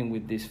happening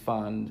with this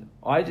fund,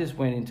 I just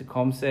went into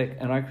CommSec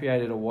and I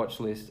created a watch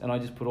list, and I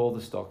just put all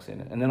the stocks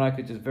in it. And then I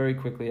could just very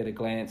quickly at a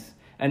glance,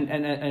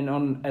 and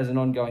on as an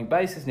ongoing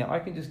basis now, I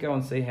can just go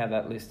and see how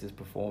that list is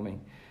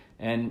performing.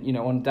 And, you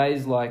know, on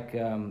days like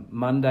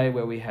Monday,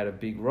 where we had a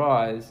big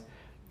rise,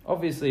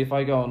 obviously if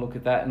I go and look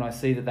at that and I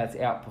see that that's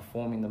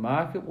outperforming the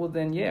market, well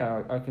then,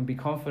 I can be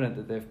confident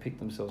that they've picked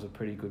themselves a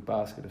pretty good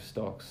basket of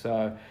stocks.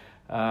 So,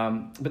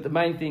 but the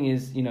main thing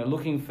is, you know,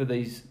 looking for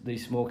these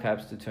small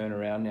caps to turn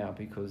around now,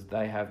 because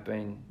they have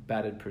been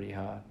battered pretty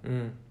hard.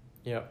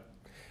 Yeah.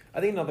 I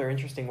think another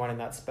interesting one in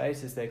that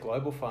space is their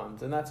global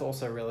fund, and that's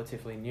also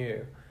relatively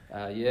new.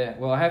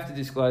 Well, I have to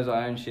disclose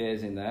I own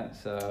shares in that,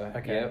 so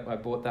I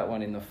bought that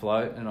one in the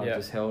float, and I've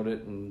just held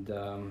it, and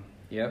Well,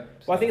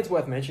 I think it's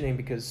worth mentioning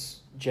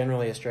because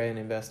generally Australian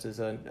investors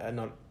are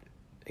not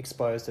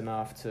exposed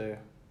enough to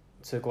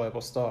global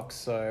stocks,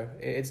 so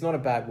it's not a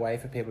bad way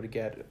for people to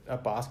get a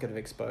basket of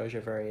exposure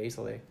very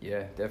easily.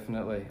 Yeah,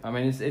 definitely. I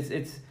mean,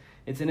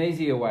 it's an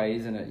easier way,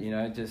 isn't it? You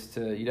know,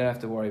 you don't have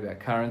to worry about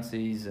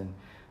currencies, and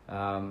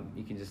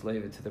you can just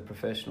leave it to the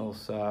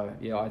professionals. So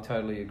I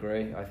totally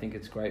agree. I think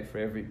it's great for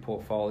every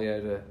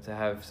portfolio to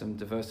have some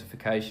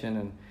diversification,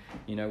 and,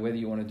 you know, whether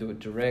you want to do it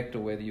direct or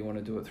whether you want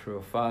to do it through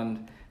a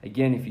fund.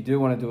 Again, if you do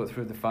want to do it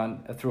through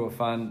a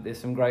fund, there's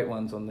some great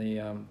ones on the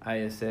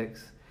ASX.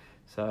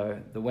 So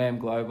the WAM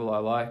Global I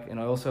like, and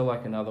I also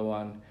like another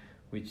one,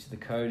 which the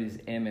code is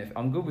MF.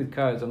 I'm good with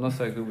codes. I'm not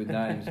so good with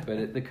names,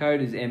 but the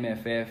code is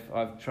MFF.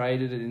 I've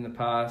traded it in the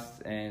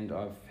past, and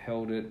I've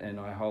held it, and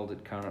I hold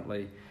it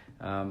currently.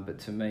 But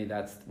to me,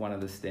 that's one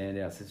of the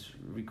standouts.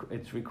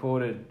 It's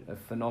recorded a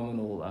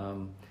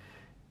phenomenal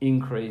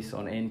increase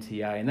on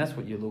NTA, and that's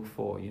what you look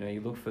for. You know,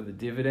 you look for the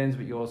dividends,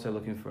 but you're also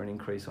looking for an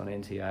increase on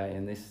NTA,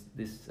 and this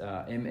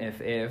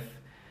MFF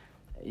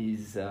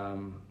is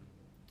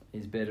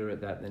better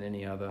at that than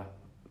any other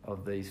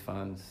of these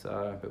funds.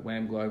 So, but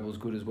WAM Global is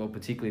good as well,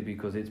 particularly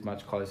because it's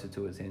much closer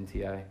to its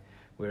NTA,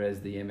 whereas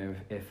the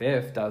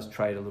MFF does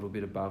trade a little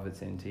bit above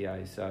its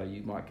NTA, so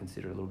you might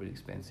consider it a little bit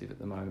expensive at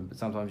the moment, but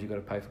sometimes you've got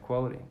to pay for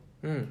quality.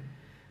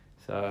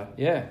 So,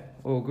 yeah,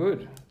 all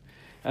good.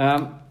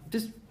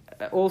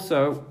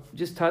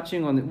 Just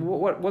touching on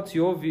what's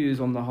your views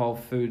on the whole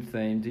food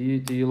theme? Do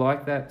you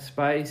like that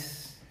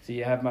space? Do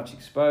you have much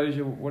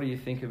exposure? What do you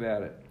think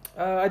about it?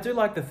 I do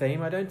like the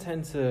theme. I don't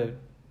tend to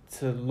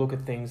look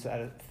at things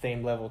at a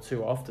theme level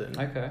too often.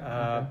 Okay.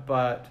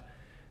 But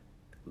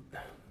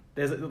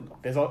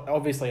there's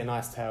obviously a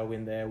nice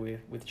tailwind there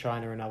with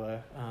China and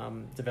other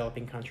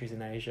developing countries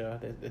in Asia.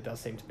 There does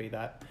seem to be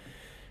that,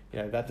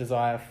 that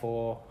desire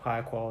for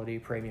higher quality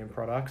premium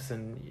products,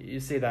 and you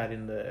see that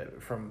in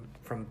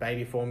from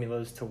baby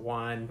formulas to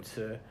wine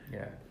to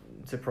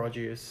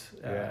produce.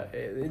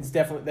 It's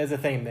definitely there's a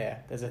theme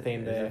there. There's a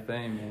theme.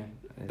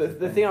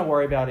 The thing I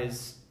worry about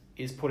is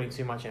putting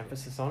too much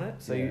emphasis on it.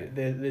 So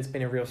there's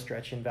been a real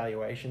stretch in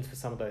valuations for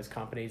some of those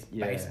companies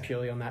based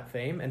purely on that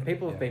theme, and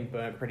people have been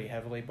burnt pretty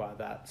heavily by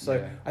that.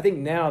 So I think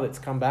now that's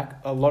come back,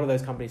 a lot of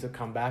those companies have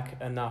come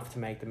back enough to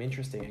make them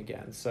interesting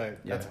again. So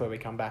that's where we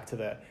come back to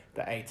the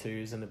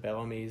A2s and the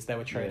Bellamy's. They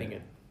were trading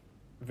at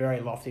very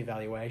lofty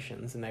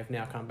valuations, and they've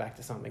now come back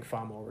to something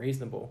far more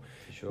reasonable,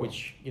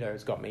 which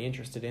has got me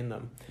interested in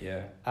them.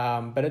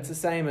 But it's the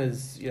same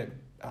as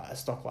a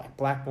stock like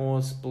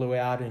Blackmores blew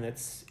out in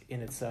its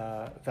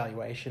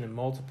valuation and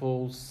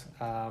multiples.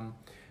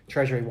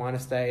 Treasury Wine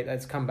Estate,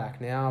 it's come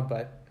back now,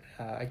 but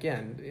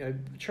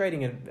again,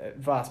 trading at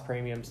vast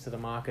premiums to the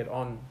market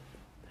on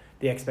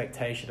the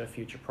expectation of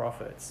future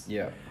profits.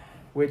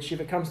 Which, if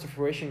it comes to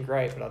fruition,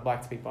 great. But I'd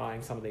like to be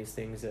buying some of these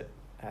things at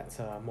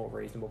more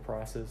reasonable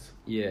prices.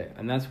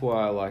 And that's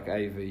why I like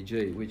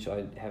AVG, which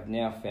I have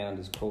now found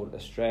is called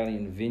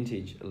Australian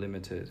Vintage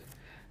Limited.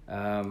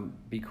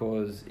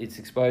 Because it's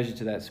exposure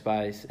to that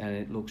space and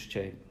it looks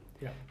cheap.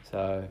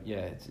 So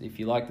if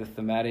you like the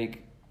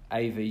thematic,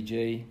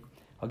 AVG.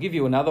 I'll give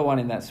you another one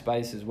in that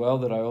space as well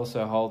that I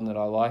also hold and that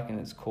I like, and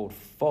it's called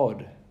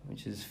FOD,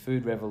 which is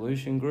Food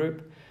Revolution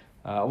Group.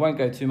 I won't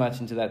go too much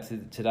into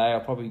that today.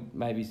 I'll probably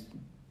maybe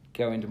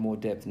go into more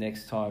depth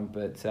next time,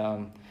 but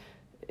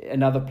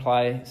another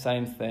play,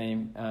 same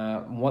theme.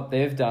 What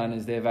they've done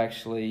is they've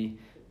actually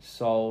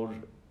sold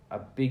a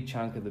big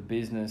chunk of the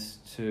business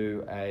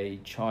to a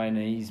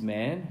Chinese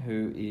man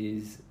who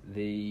is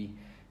the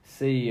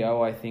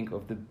CEO, I think,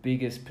 of the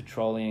biggest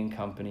petroleum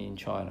company in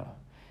China.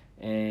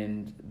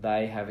 And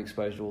they have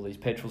exposure to all these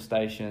petrol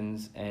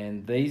stations.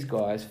 And these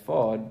guys,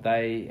 FOD,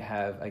 they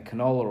have a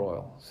canola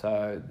oil.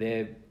 So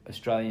their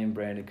Australian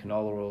branded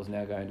canola oil is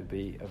now going to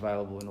be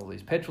available in all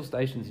these petrol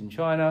stations in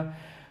China.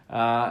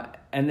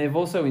 And they've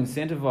also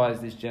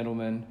incentivized this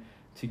gentleman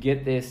to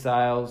get their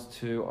sales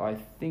to, I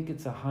think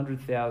it's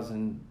 100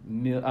 million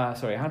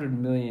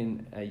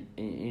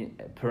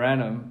per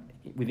annum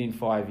within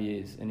 5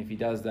 years. And if he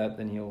does that,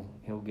 then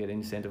he'll get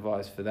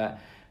incentivized for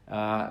that.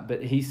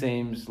 But he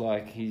seems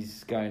like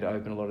he's going to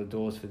open a lot of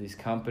doors for this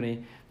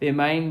company. Their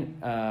main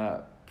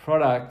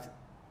product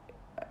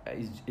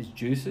is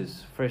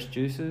juices, fresh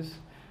juices.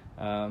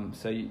 And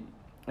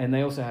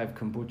they also have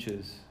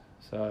kombuchas.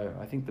 So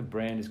I think the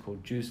brand is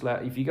called Juice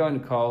Lab. If you go into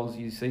Coles,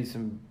 you see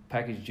some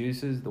packaged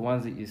juices. The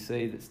ones that you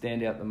see that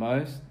stand out the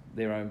most,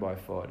 they're owned by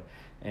FOD.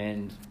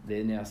 And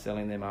they're now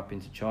selling them up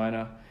into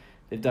China.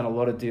 They've done a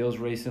lot of deals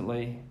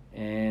recently,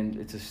 and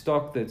it's a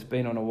stock that's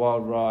been on a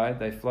wild ride.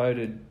 They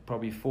floated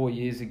probably 4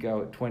 years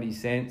ago at 20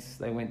 cents.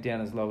 They went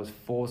down as low as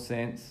 4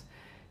 cents,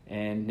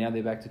 and now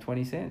they're back to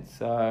 20 cents.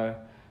 So,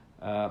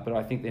 but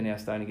I think they're now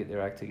starting to get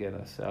their act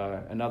together.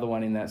 So another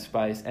one in that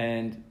space,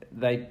 and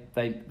they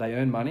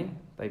earn money.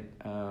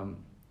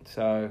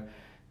 So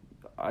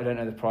I don't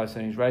know the price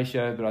earnings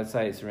ratio, but I'd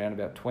say it's around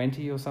about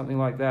 20 or something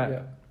like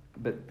that.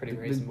 But pretty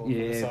reasonable. For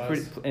the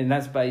size. And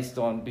that's based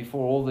on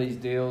before all these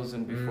deals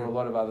and before a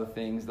lot of other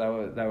things, they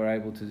were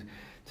able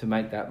to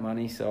make that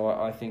money. So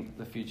I think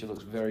the future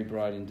looks very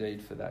bright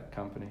indeed for that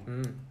company.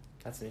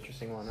 That's an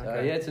interesting one. So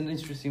it's an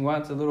interesting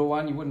one. It's a little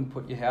one. You wouldn't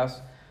put your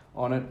house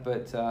on it,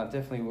 but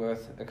definitely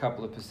worth a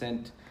couple of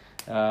percent,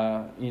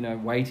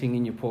 weighting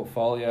in your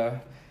portfolio.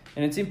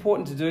 And it's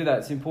important to do that.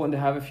 It's important to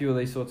have a few of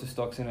these sorts of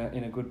stocks in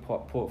a good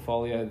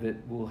portfolio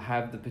that will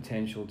have the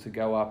potential to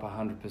go up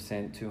 100%,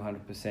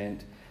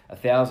 200%,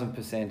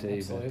 1,000% even.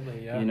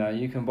 Absolutely, yeah.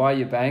 You can buy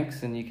your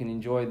banks and you can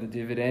enjoy the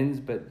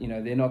dividends, but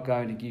they're not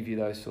going to give you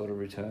those sort of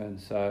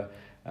returns. So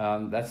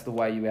that's the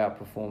way you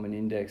outperform an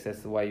index.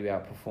 That's the way you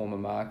outperform a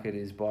market,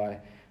 is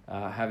by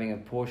having a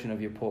portion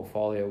of your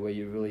portfolio where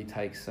you really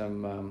take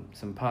some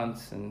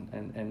punts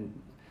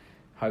and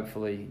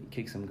hopefully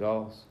kick some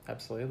goals.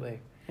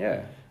 Absolutely.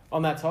 Yeah.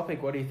 On that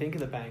topic, what do you think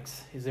of the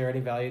banks? Is there any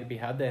value to be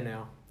had there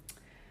now?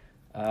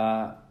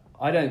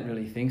 I don't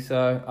really think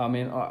so. I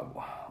mean,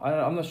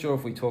 I'm not sure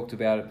if we talked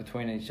about it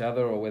between each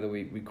other or whether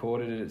we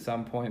recorded it at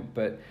some point,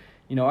 but,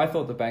 I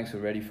thought the banks were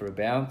ready for a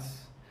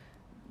bounce.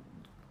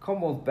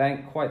 Commonwealth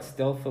Bank quite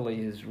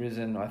stealthily has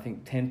risen, I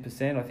think,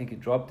 10%. I think it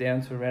dropped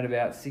down to around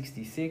about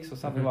 66 or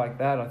something like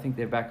that. I think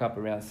they're back up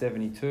around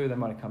 72. They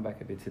might have come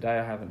back a bit today.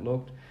 I haven't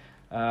looked.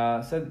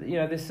 So,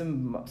 there's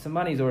some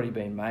money's already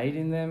been made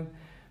in them.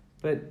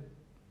 But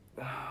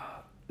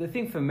the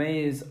thing for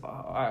me is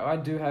I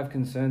do have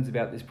concerns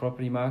about this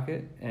property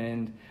market.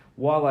 And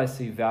while I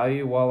see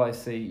value, while I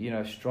see,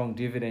 strong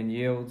dividend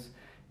yields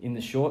in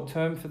the short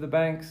term for the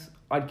banks,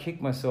 I'd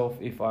kick myself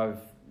if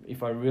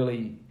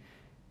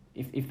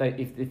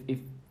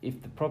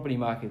the property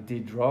market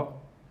did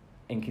drop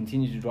and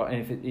continued to drop,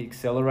 and if it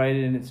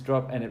accelerated in its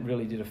drop and it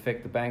really did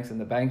affect the banks and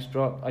the banks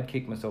dropped, I'd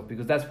kick myself,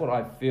 because that's what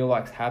I feel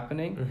like's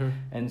happening. Mm-hmm.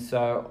 And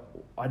so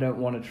I don't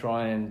want to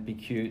try and be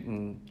cute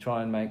and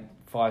try and make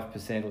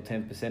 5% or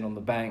 10% on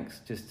the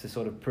banks just to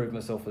sort of prove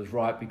myself as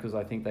right, because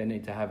I think they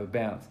need to have a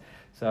bounce.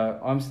 So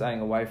I'm staying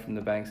away from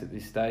the banks at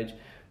this stage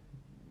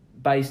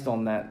based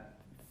on that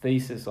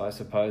thesis, I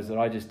suppose, that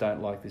I just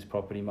don't like this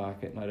property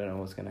market and I don't know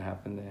what's going to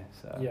happen there.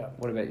 So yeah.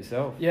 What about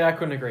yourself? Yeah, I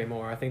couldn't agree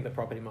more. I think the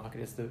property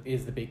market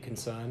is the big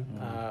concern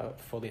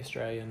for the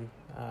Australian,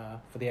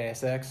 for the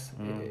ASX.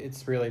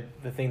 It's really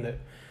the thing that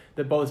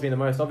bothers me the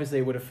most. Obviously,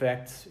 it would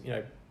affect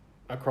stocks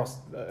across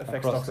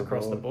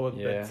the board.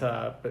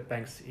 Yeah. But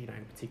banks, in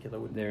particular,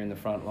 would. They're in the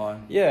front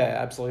line. Yeah,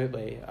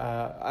 absolutely.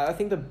 I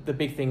think the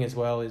big thing as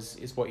well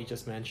is what you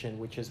just mentioned,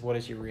 which is what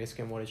is your risk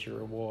and what is your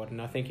reward.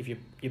 And I think if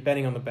you're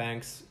betting on the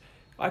banks,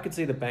 I could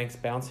see the banks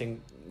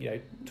bouncing,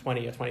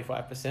 20 or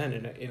 25%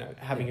 and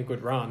having a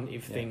good run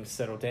if things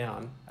settle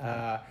down.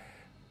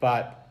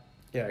 But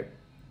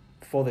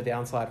for the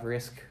downside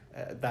risk,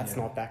 that's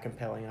not that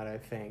compelling, I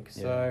don't think.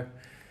 So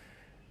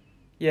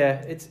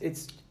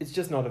it's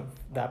just not of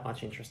that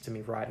much interest to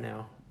me right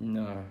now.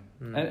 No,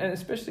 and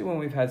especially when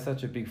we've had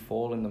such a big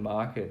fall in the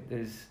market,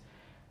 there's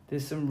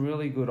some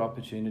really good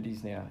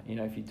opportunities now.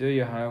 If you do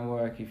your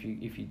homework, if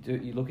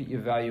you look at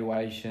your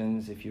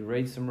valuations, if you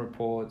read some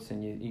reports,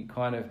 and you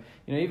kind of,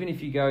 even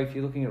if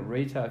you're looking at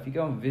retail, if you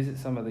go and visit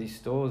some of these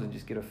stores and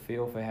just get a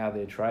feel for how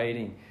they're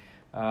trading,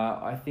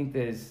 I think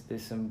there's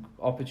some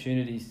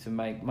opportunities to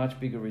make much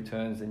bigger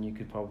returns than you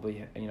could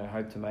probably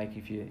hope to make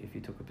if you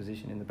took a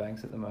position in the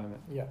banks at the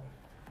moment.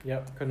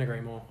 Yep, couldn't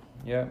agree more.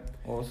 Yeah,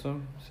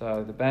 awesome.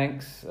 So the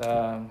banks,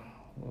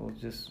 we'll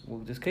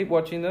just keep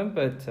watching them,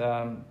 but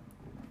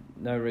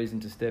no reason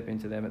to step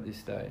into them at this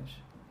stage.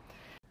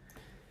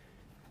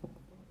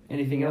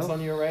 Anything else on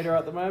your radar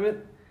at the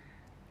moment?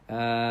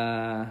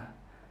 Not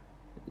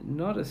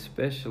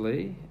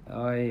especially.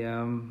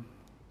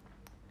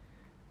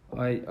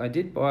 I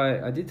did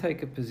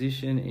take a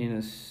position in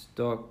a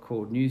stock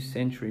called New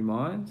Century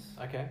Mines.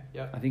 Okay,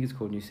 yeah. I think it's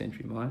called New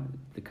Century Mine.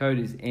 The code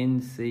is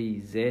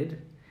NCZ,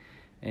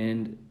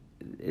 and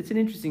it's an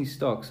interesting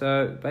stock.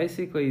 So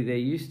basically, there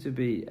used to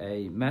be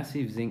a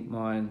massive zinc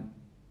mine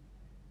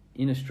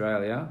in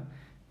Australia,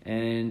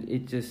 and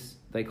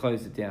they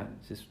closed it down.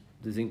 It's just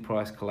the zinc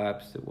price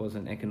collapsed. It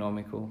wasn't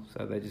economical,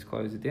 so they just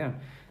closed it down.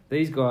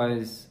 These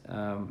guys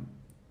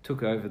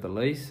took over the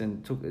lease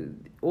and took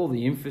all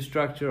the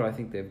infrastructure. I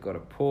think they've got a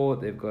port,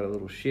 they've got a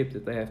little ship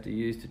that they have to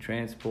use to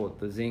transport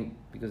the zinc,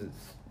 because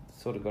it's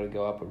sort of got to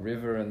go up a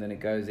river and then it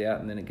goes out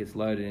and then it gets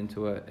loaded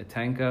into a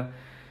tanker.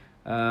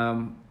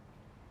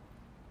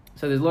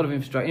 So there's a lot of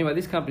infrastructure. Anyway,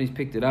 this company's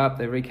picked it up,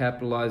 they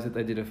recapitalised it,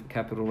 they did a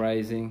capital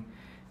raising,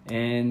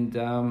 and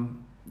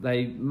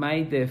they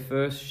made their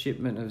first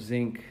shipment of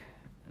zinc,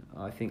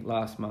 I think,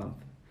 last month.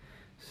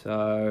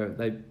 So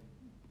they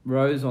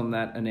rose on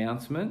that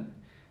announcement,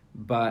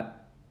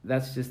 but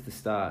that's just the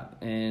start.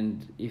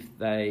 And if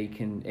they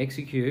can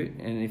execute,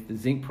 and if the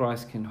zinc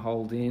price can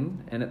hold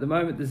in, and at the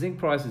moment the zinc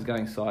price is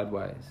going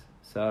sideways,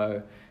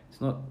 so it's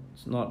not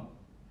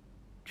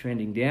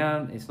trending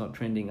down, it's not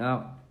trending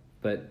up,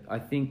 but I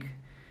think,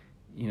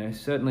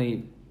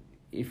 certainly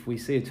if we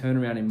see a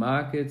turnaround in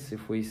markets,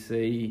 if we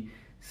see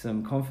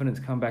some confidence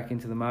come back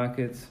into the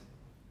markets,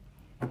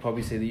 we'll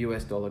probably see the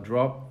US dollar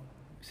drop.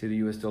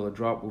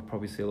 We'll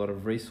probably see a lot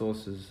of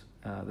resources,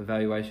 the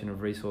valuation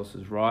of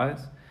resources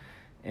rise,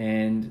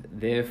 and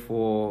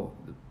therefore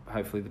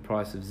hopefully the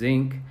price of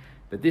zinc.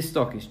 But this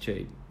stock is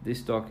cheap. This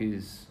stock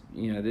is,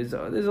 there's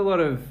a lot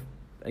of,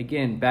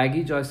 again,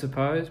 baggage, I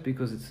suppose,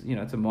 because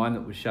it's a mine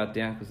that was shut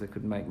down because they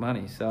couldn't make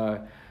money.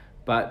 So,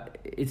 but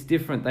it's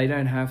different. They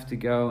don't have to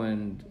go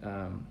and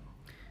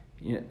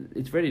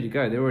it's ready to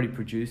go. They're already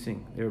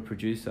producing. They're a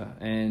producer,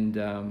 and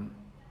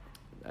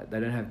they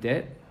don't have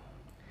debt.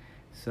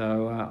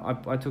 So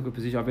I took a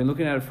position. I've been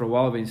looking at it for a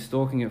while. I've been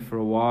stalking it for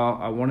a while.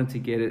 I wanted to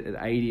get it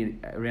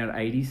at around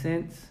 80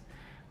 cents.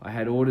 I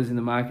had orders in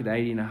the market at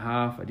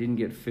 80.5. I didn't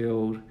get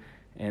filled,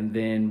 and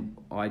then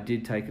I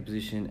did take a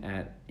position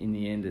in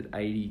the end at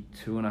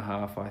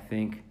 82.5, I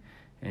think,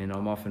 and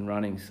I'm off and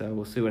running. So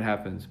we'll see what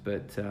happens.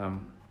 But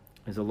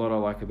there's a lot I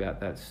like about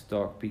that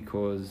stock,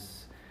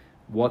 because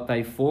what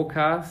they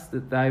forecast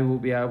that they will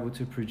be able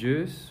to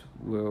produce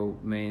will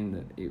mean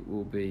that it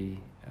will be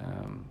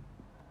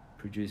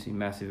producing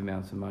massive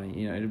amounts of money.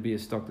 You know, it'll be a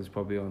stock that's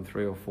probably on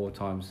 3 or 4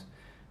 times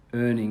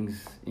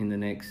earnings in the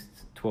next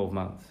 12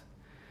 months.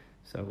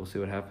 So we'll see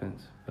what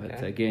happens. But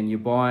Okay. again, you're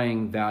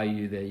buying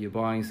value there. You're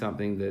buying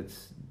something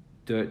that's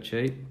dirt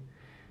cheap.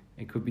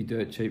 It could be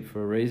dirt cheap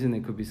for a reason.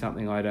 It could be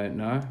something I don't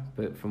know.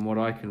 But from what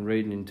I can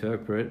read and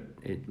interpret,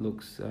 it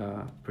looks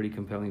pretty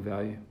compelling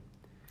value.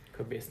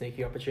 Could be a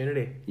sneaky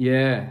opportunity.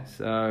 Yeah,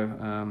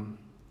 so,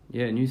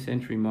 New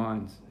Century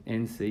Mines,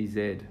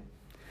 NCZ.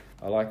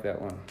 I like that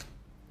one.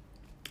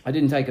 I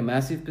didn't take a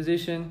massive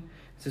position.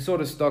 It's a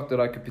sort of stock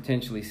that I could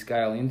potentially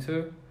scale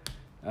into.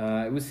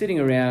 It was sitting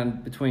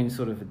around between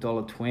sort of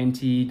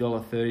 $1.20,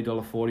 $1.30,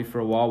 $1.40 for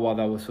a while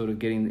they were sort of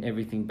getting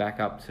everything back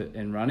up to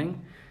and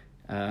running.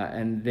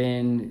 And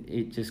then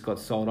it just got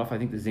sold off. I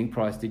think the zinc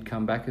price did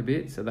come back a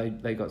bit, so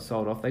they got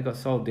sold off. They got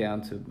sold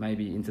down to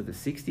maybe into the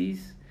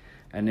 60s,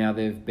 and now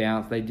they've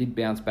bounced. They did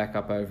bounce back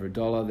up over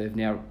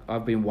 $1.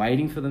 I've been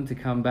waiting for them to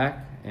come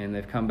back, and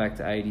they've come back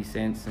to 80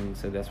 cents, and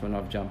so that's when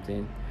I've jumped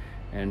in.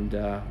 And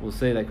we'll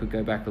see. They could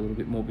go back a little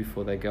bit more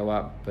before they go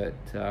up, but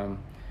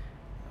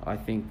I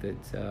think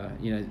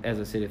that as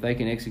I said, if they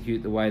can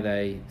execute the way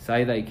they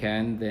say they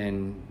can,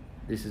 then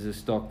this is a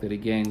stock that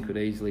again could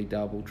easily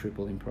double,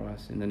 triple in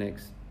price in the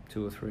next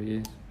 2 or 3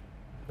 years.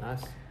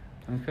 Nice.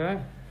 Okay,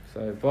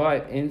 so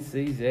buy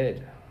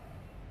NCZ.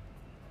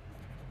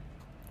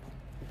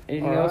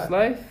 Anything All else,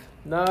 right. Laith?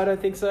 No, I don't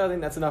think so. I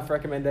think that's enough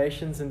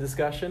recommendations and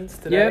discussions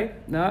today.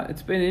 Yep. No,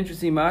 it's been an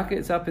interesting market.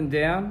 It's up and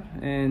down,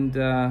 and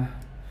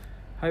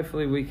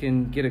hopefully we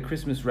can get a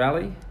Christmas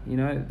rally. You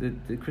know,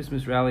 the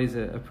Christmas rally is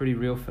a pretty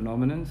real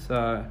phenomenon.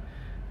 So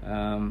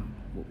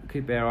we'll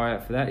keep our eye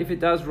out for that. If it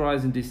does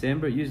rise in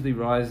December, it usually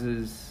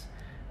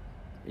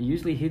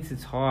hits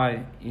its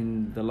high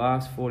in the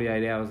last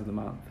 48 hours of the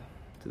month.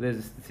 So there's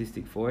a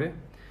statistic for you.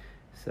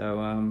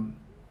 So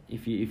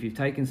if you've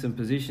taken some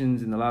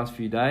positions in the last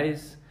few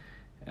days,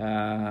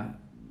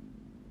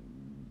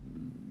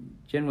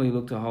 generally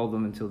look to hold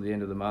them until the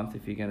end of the month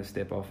if you're going to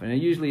step off. And it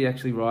usually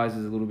actually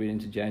rises a little bit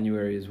into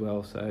January as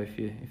well. So if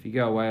you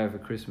go away over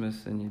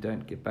Christmas and you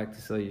don't get back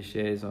to sell your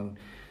shares on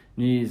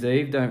New Year's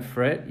Eve, don't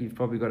fret. You've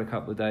probably got a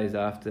couple of days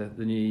after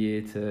the new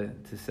year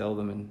to sell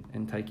them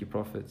and take your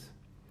profits.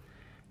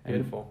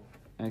 Beautiful.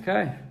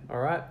 Okay. All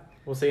right.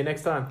 We'll see you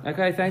next time.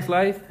 Okay, thanks,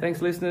 Laith.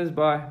 Thanks, listeners.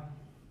 Bye.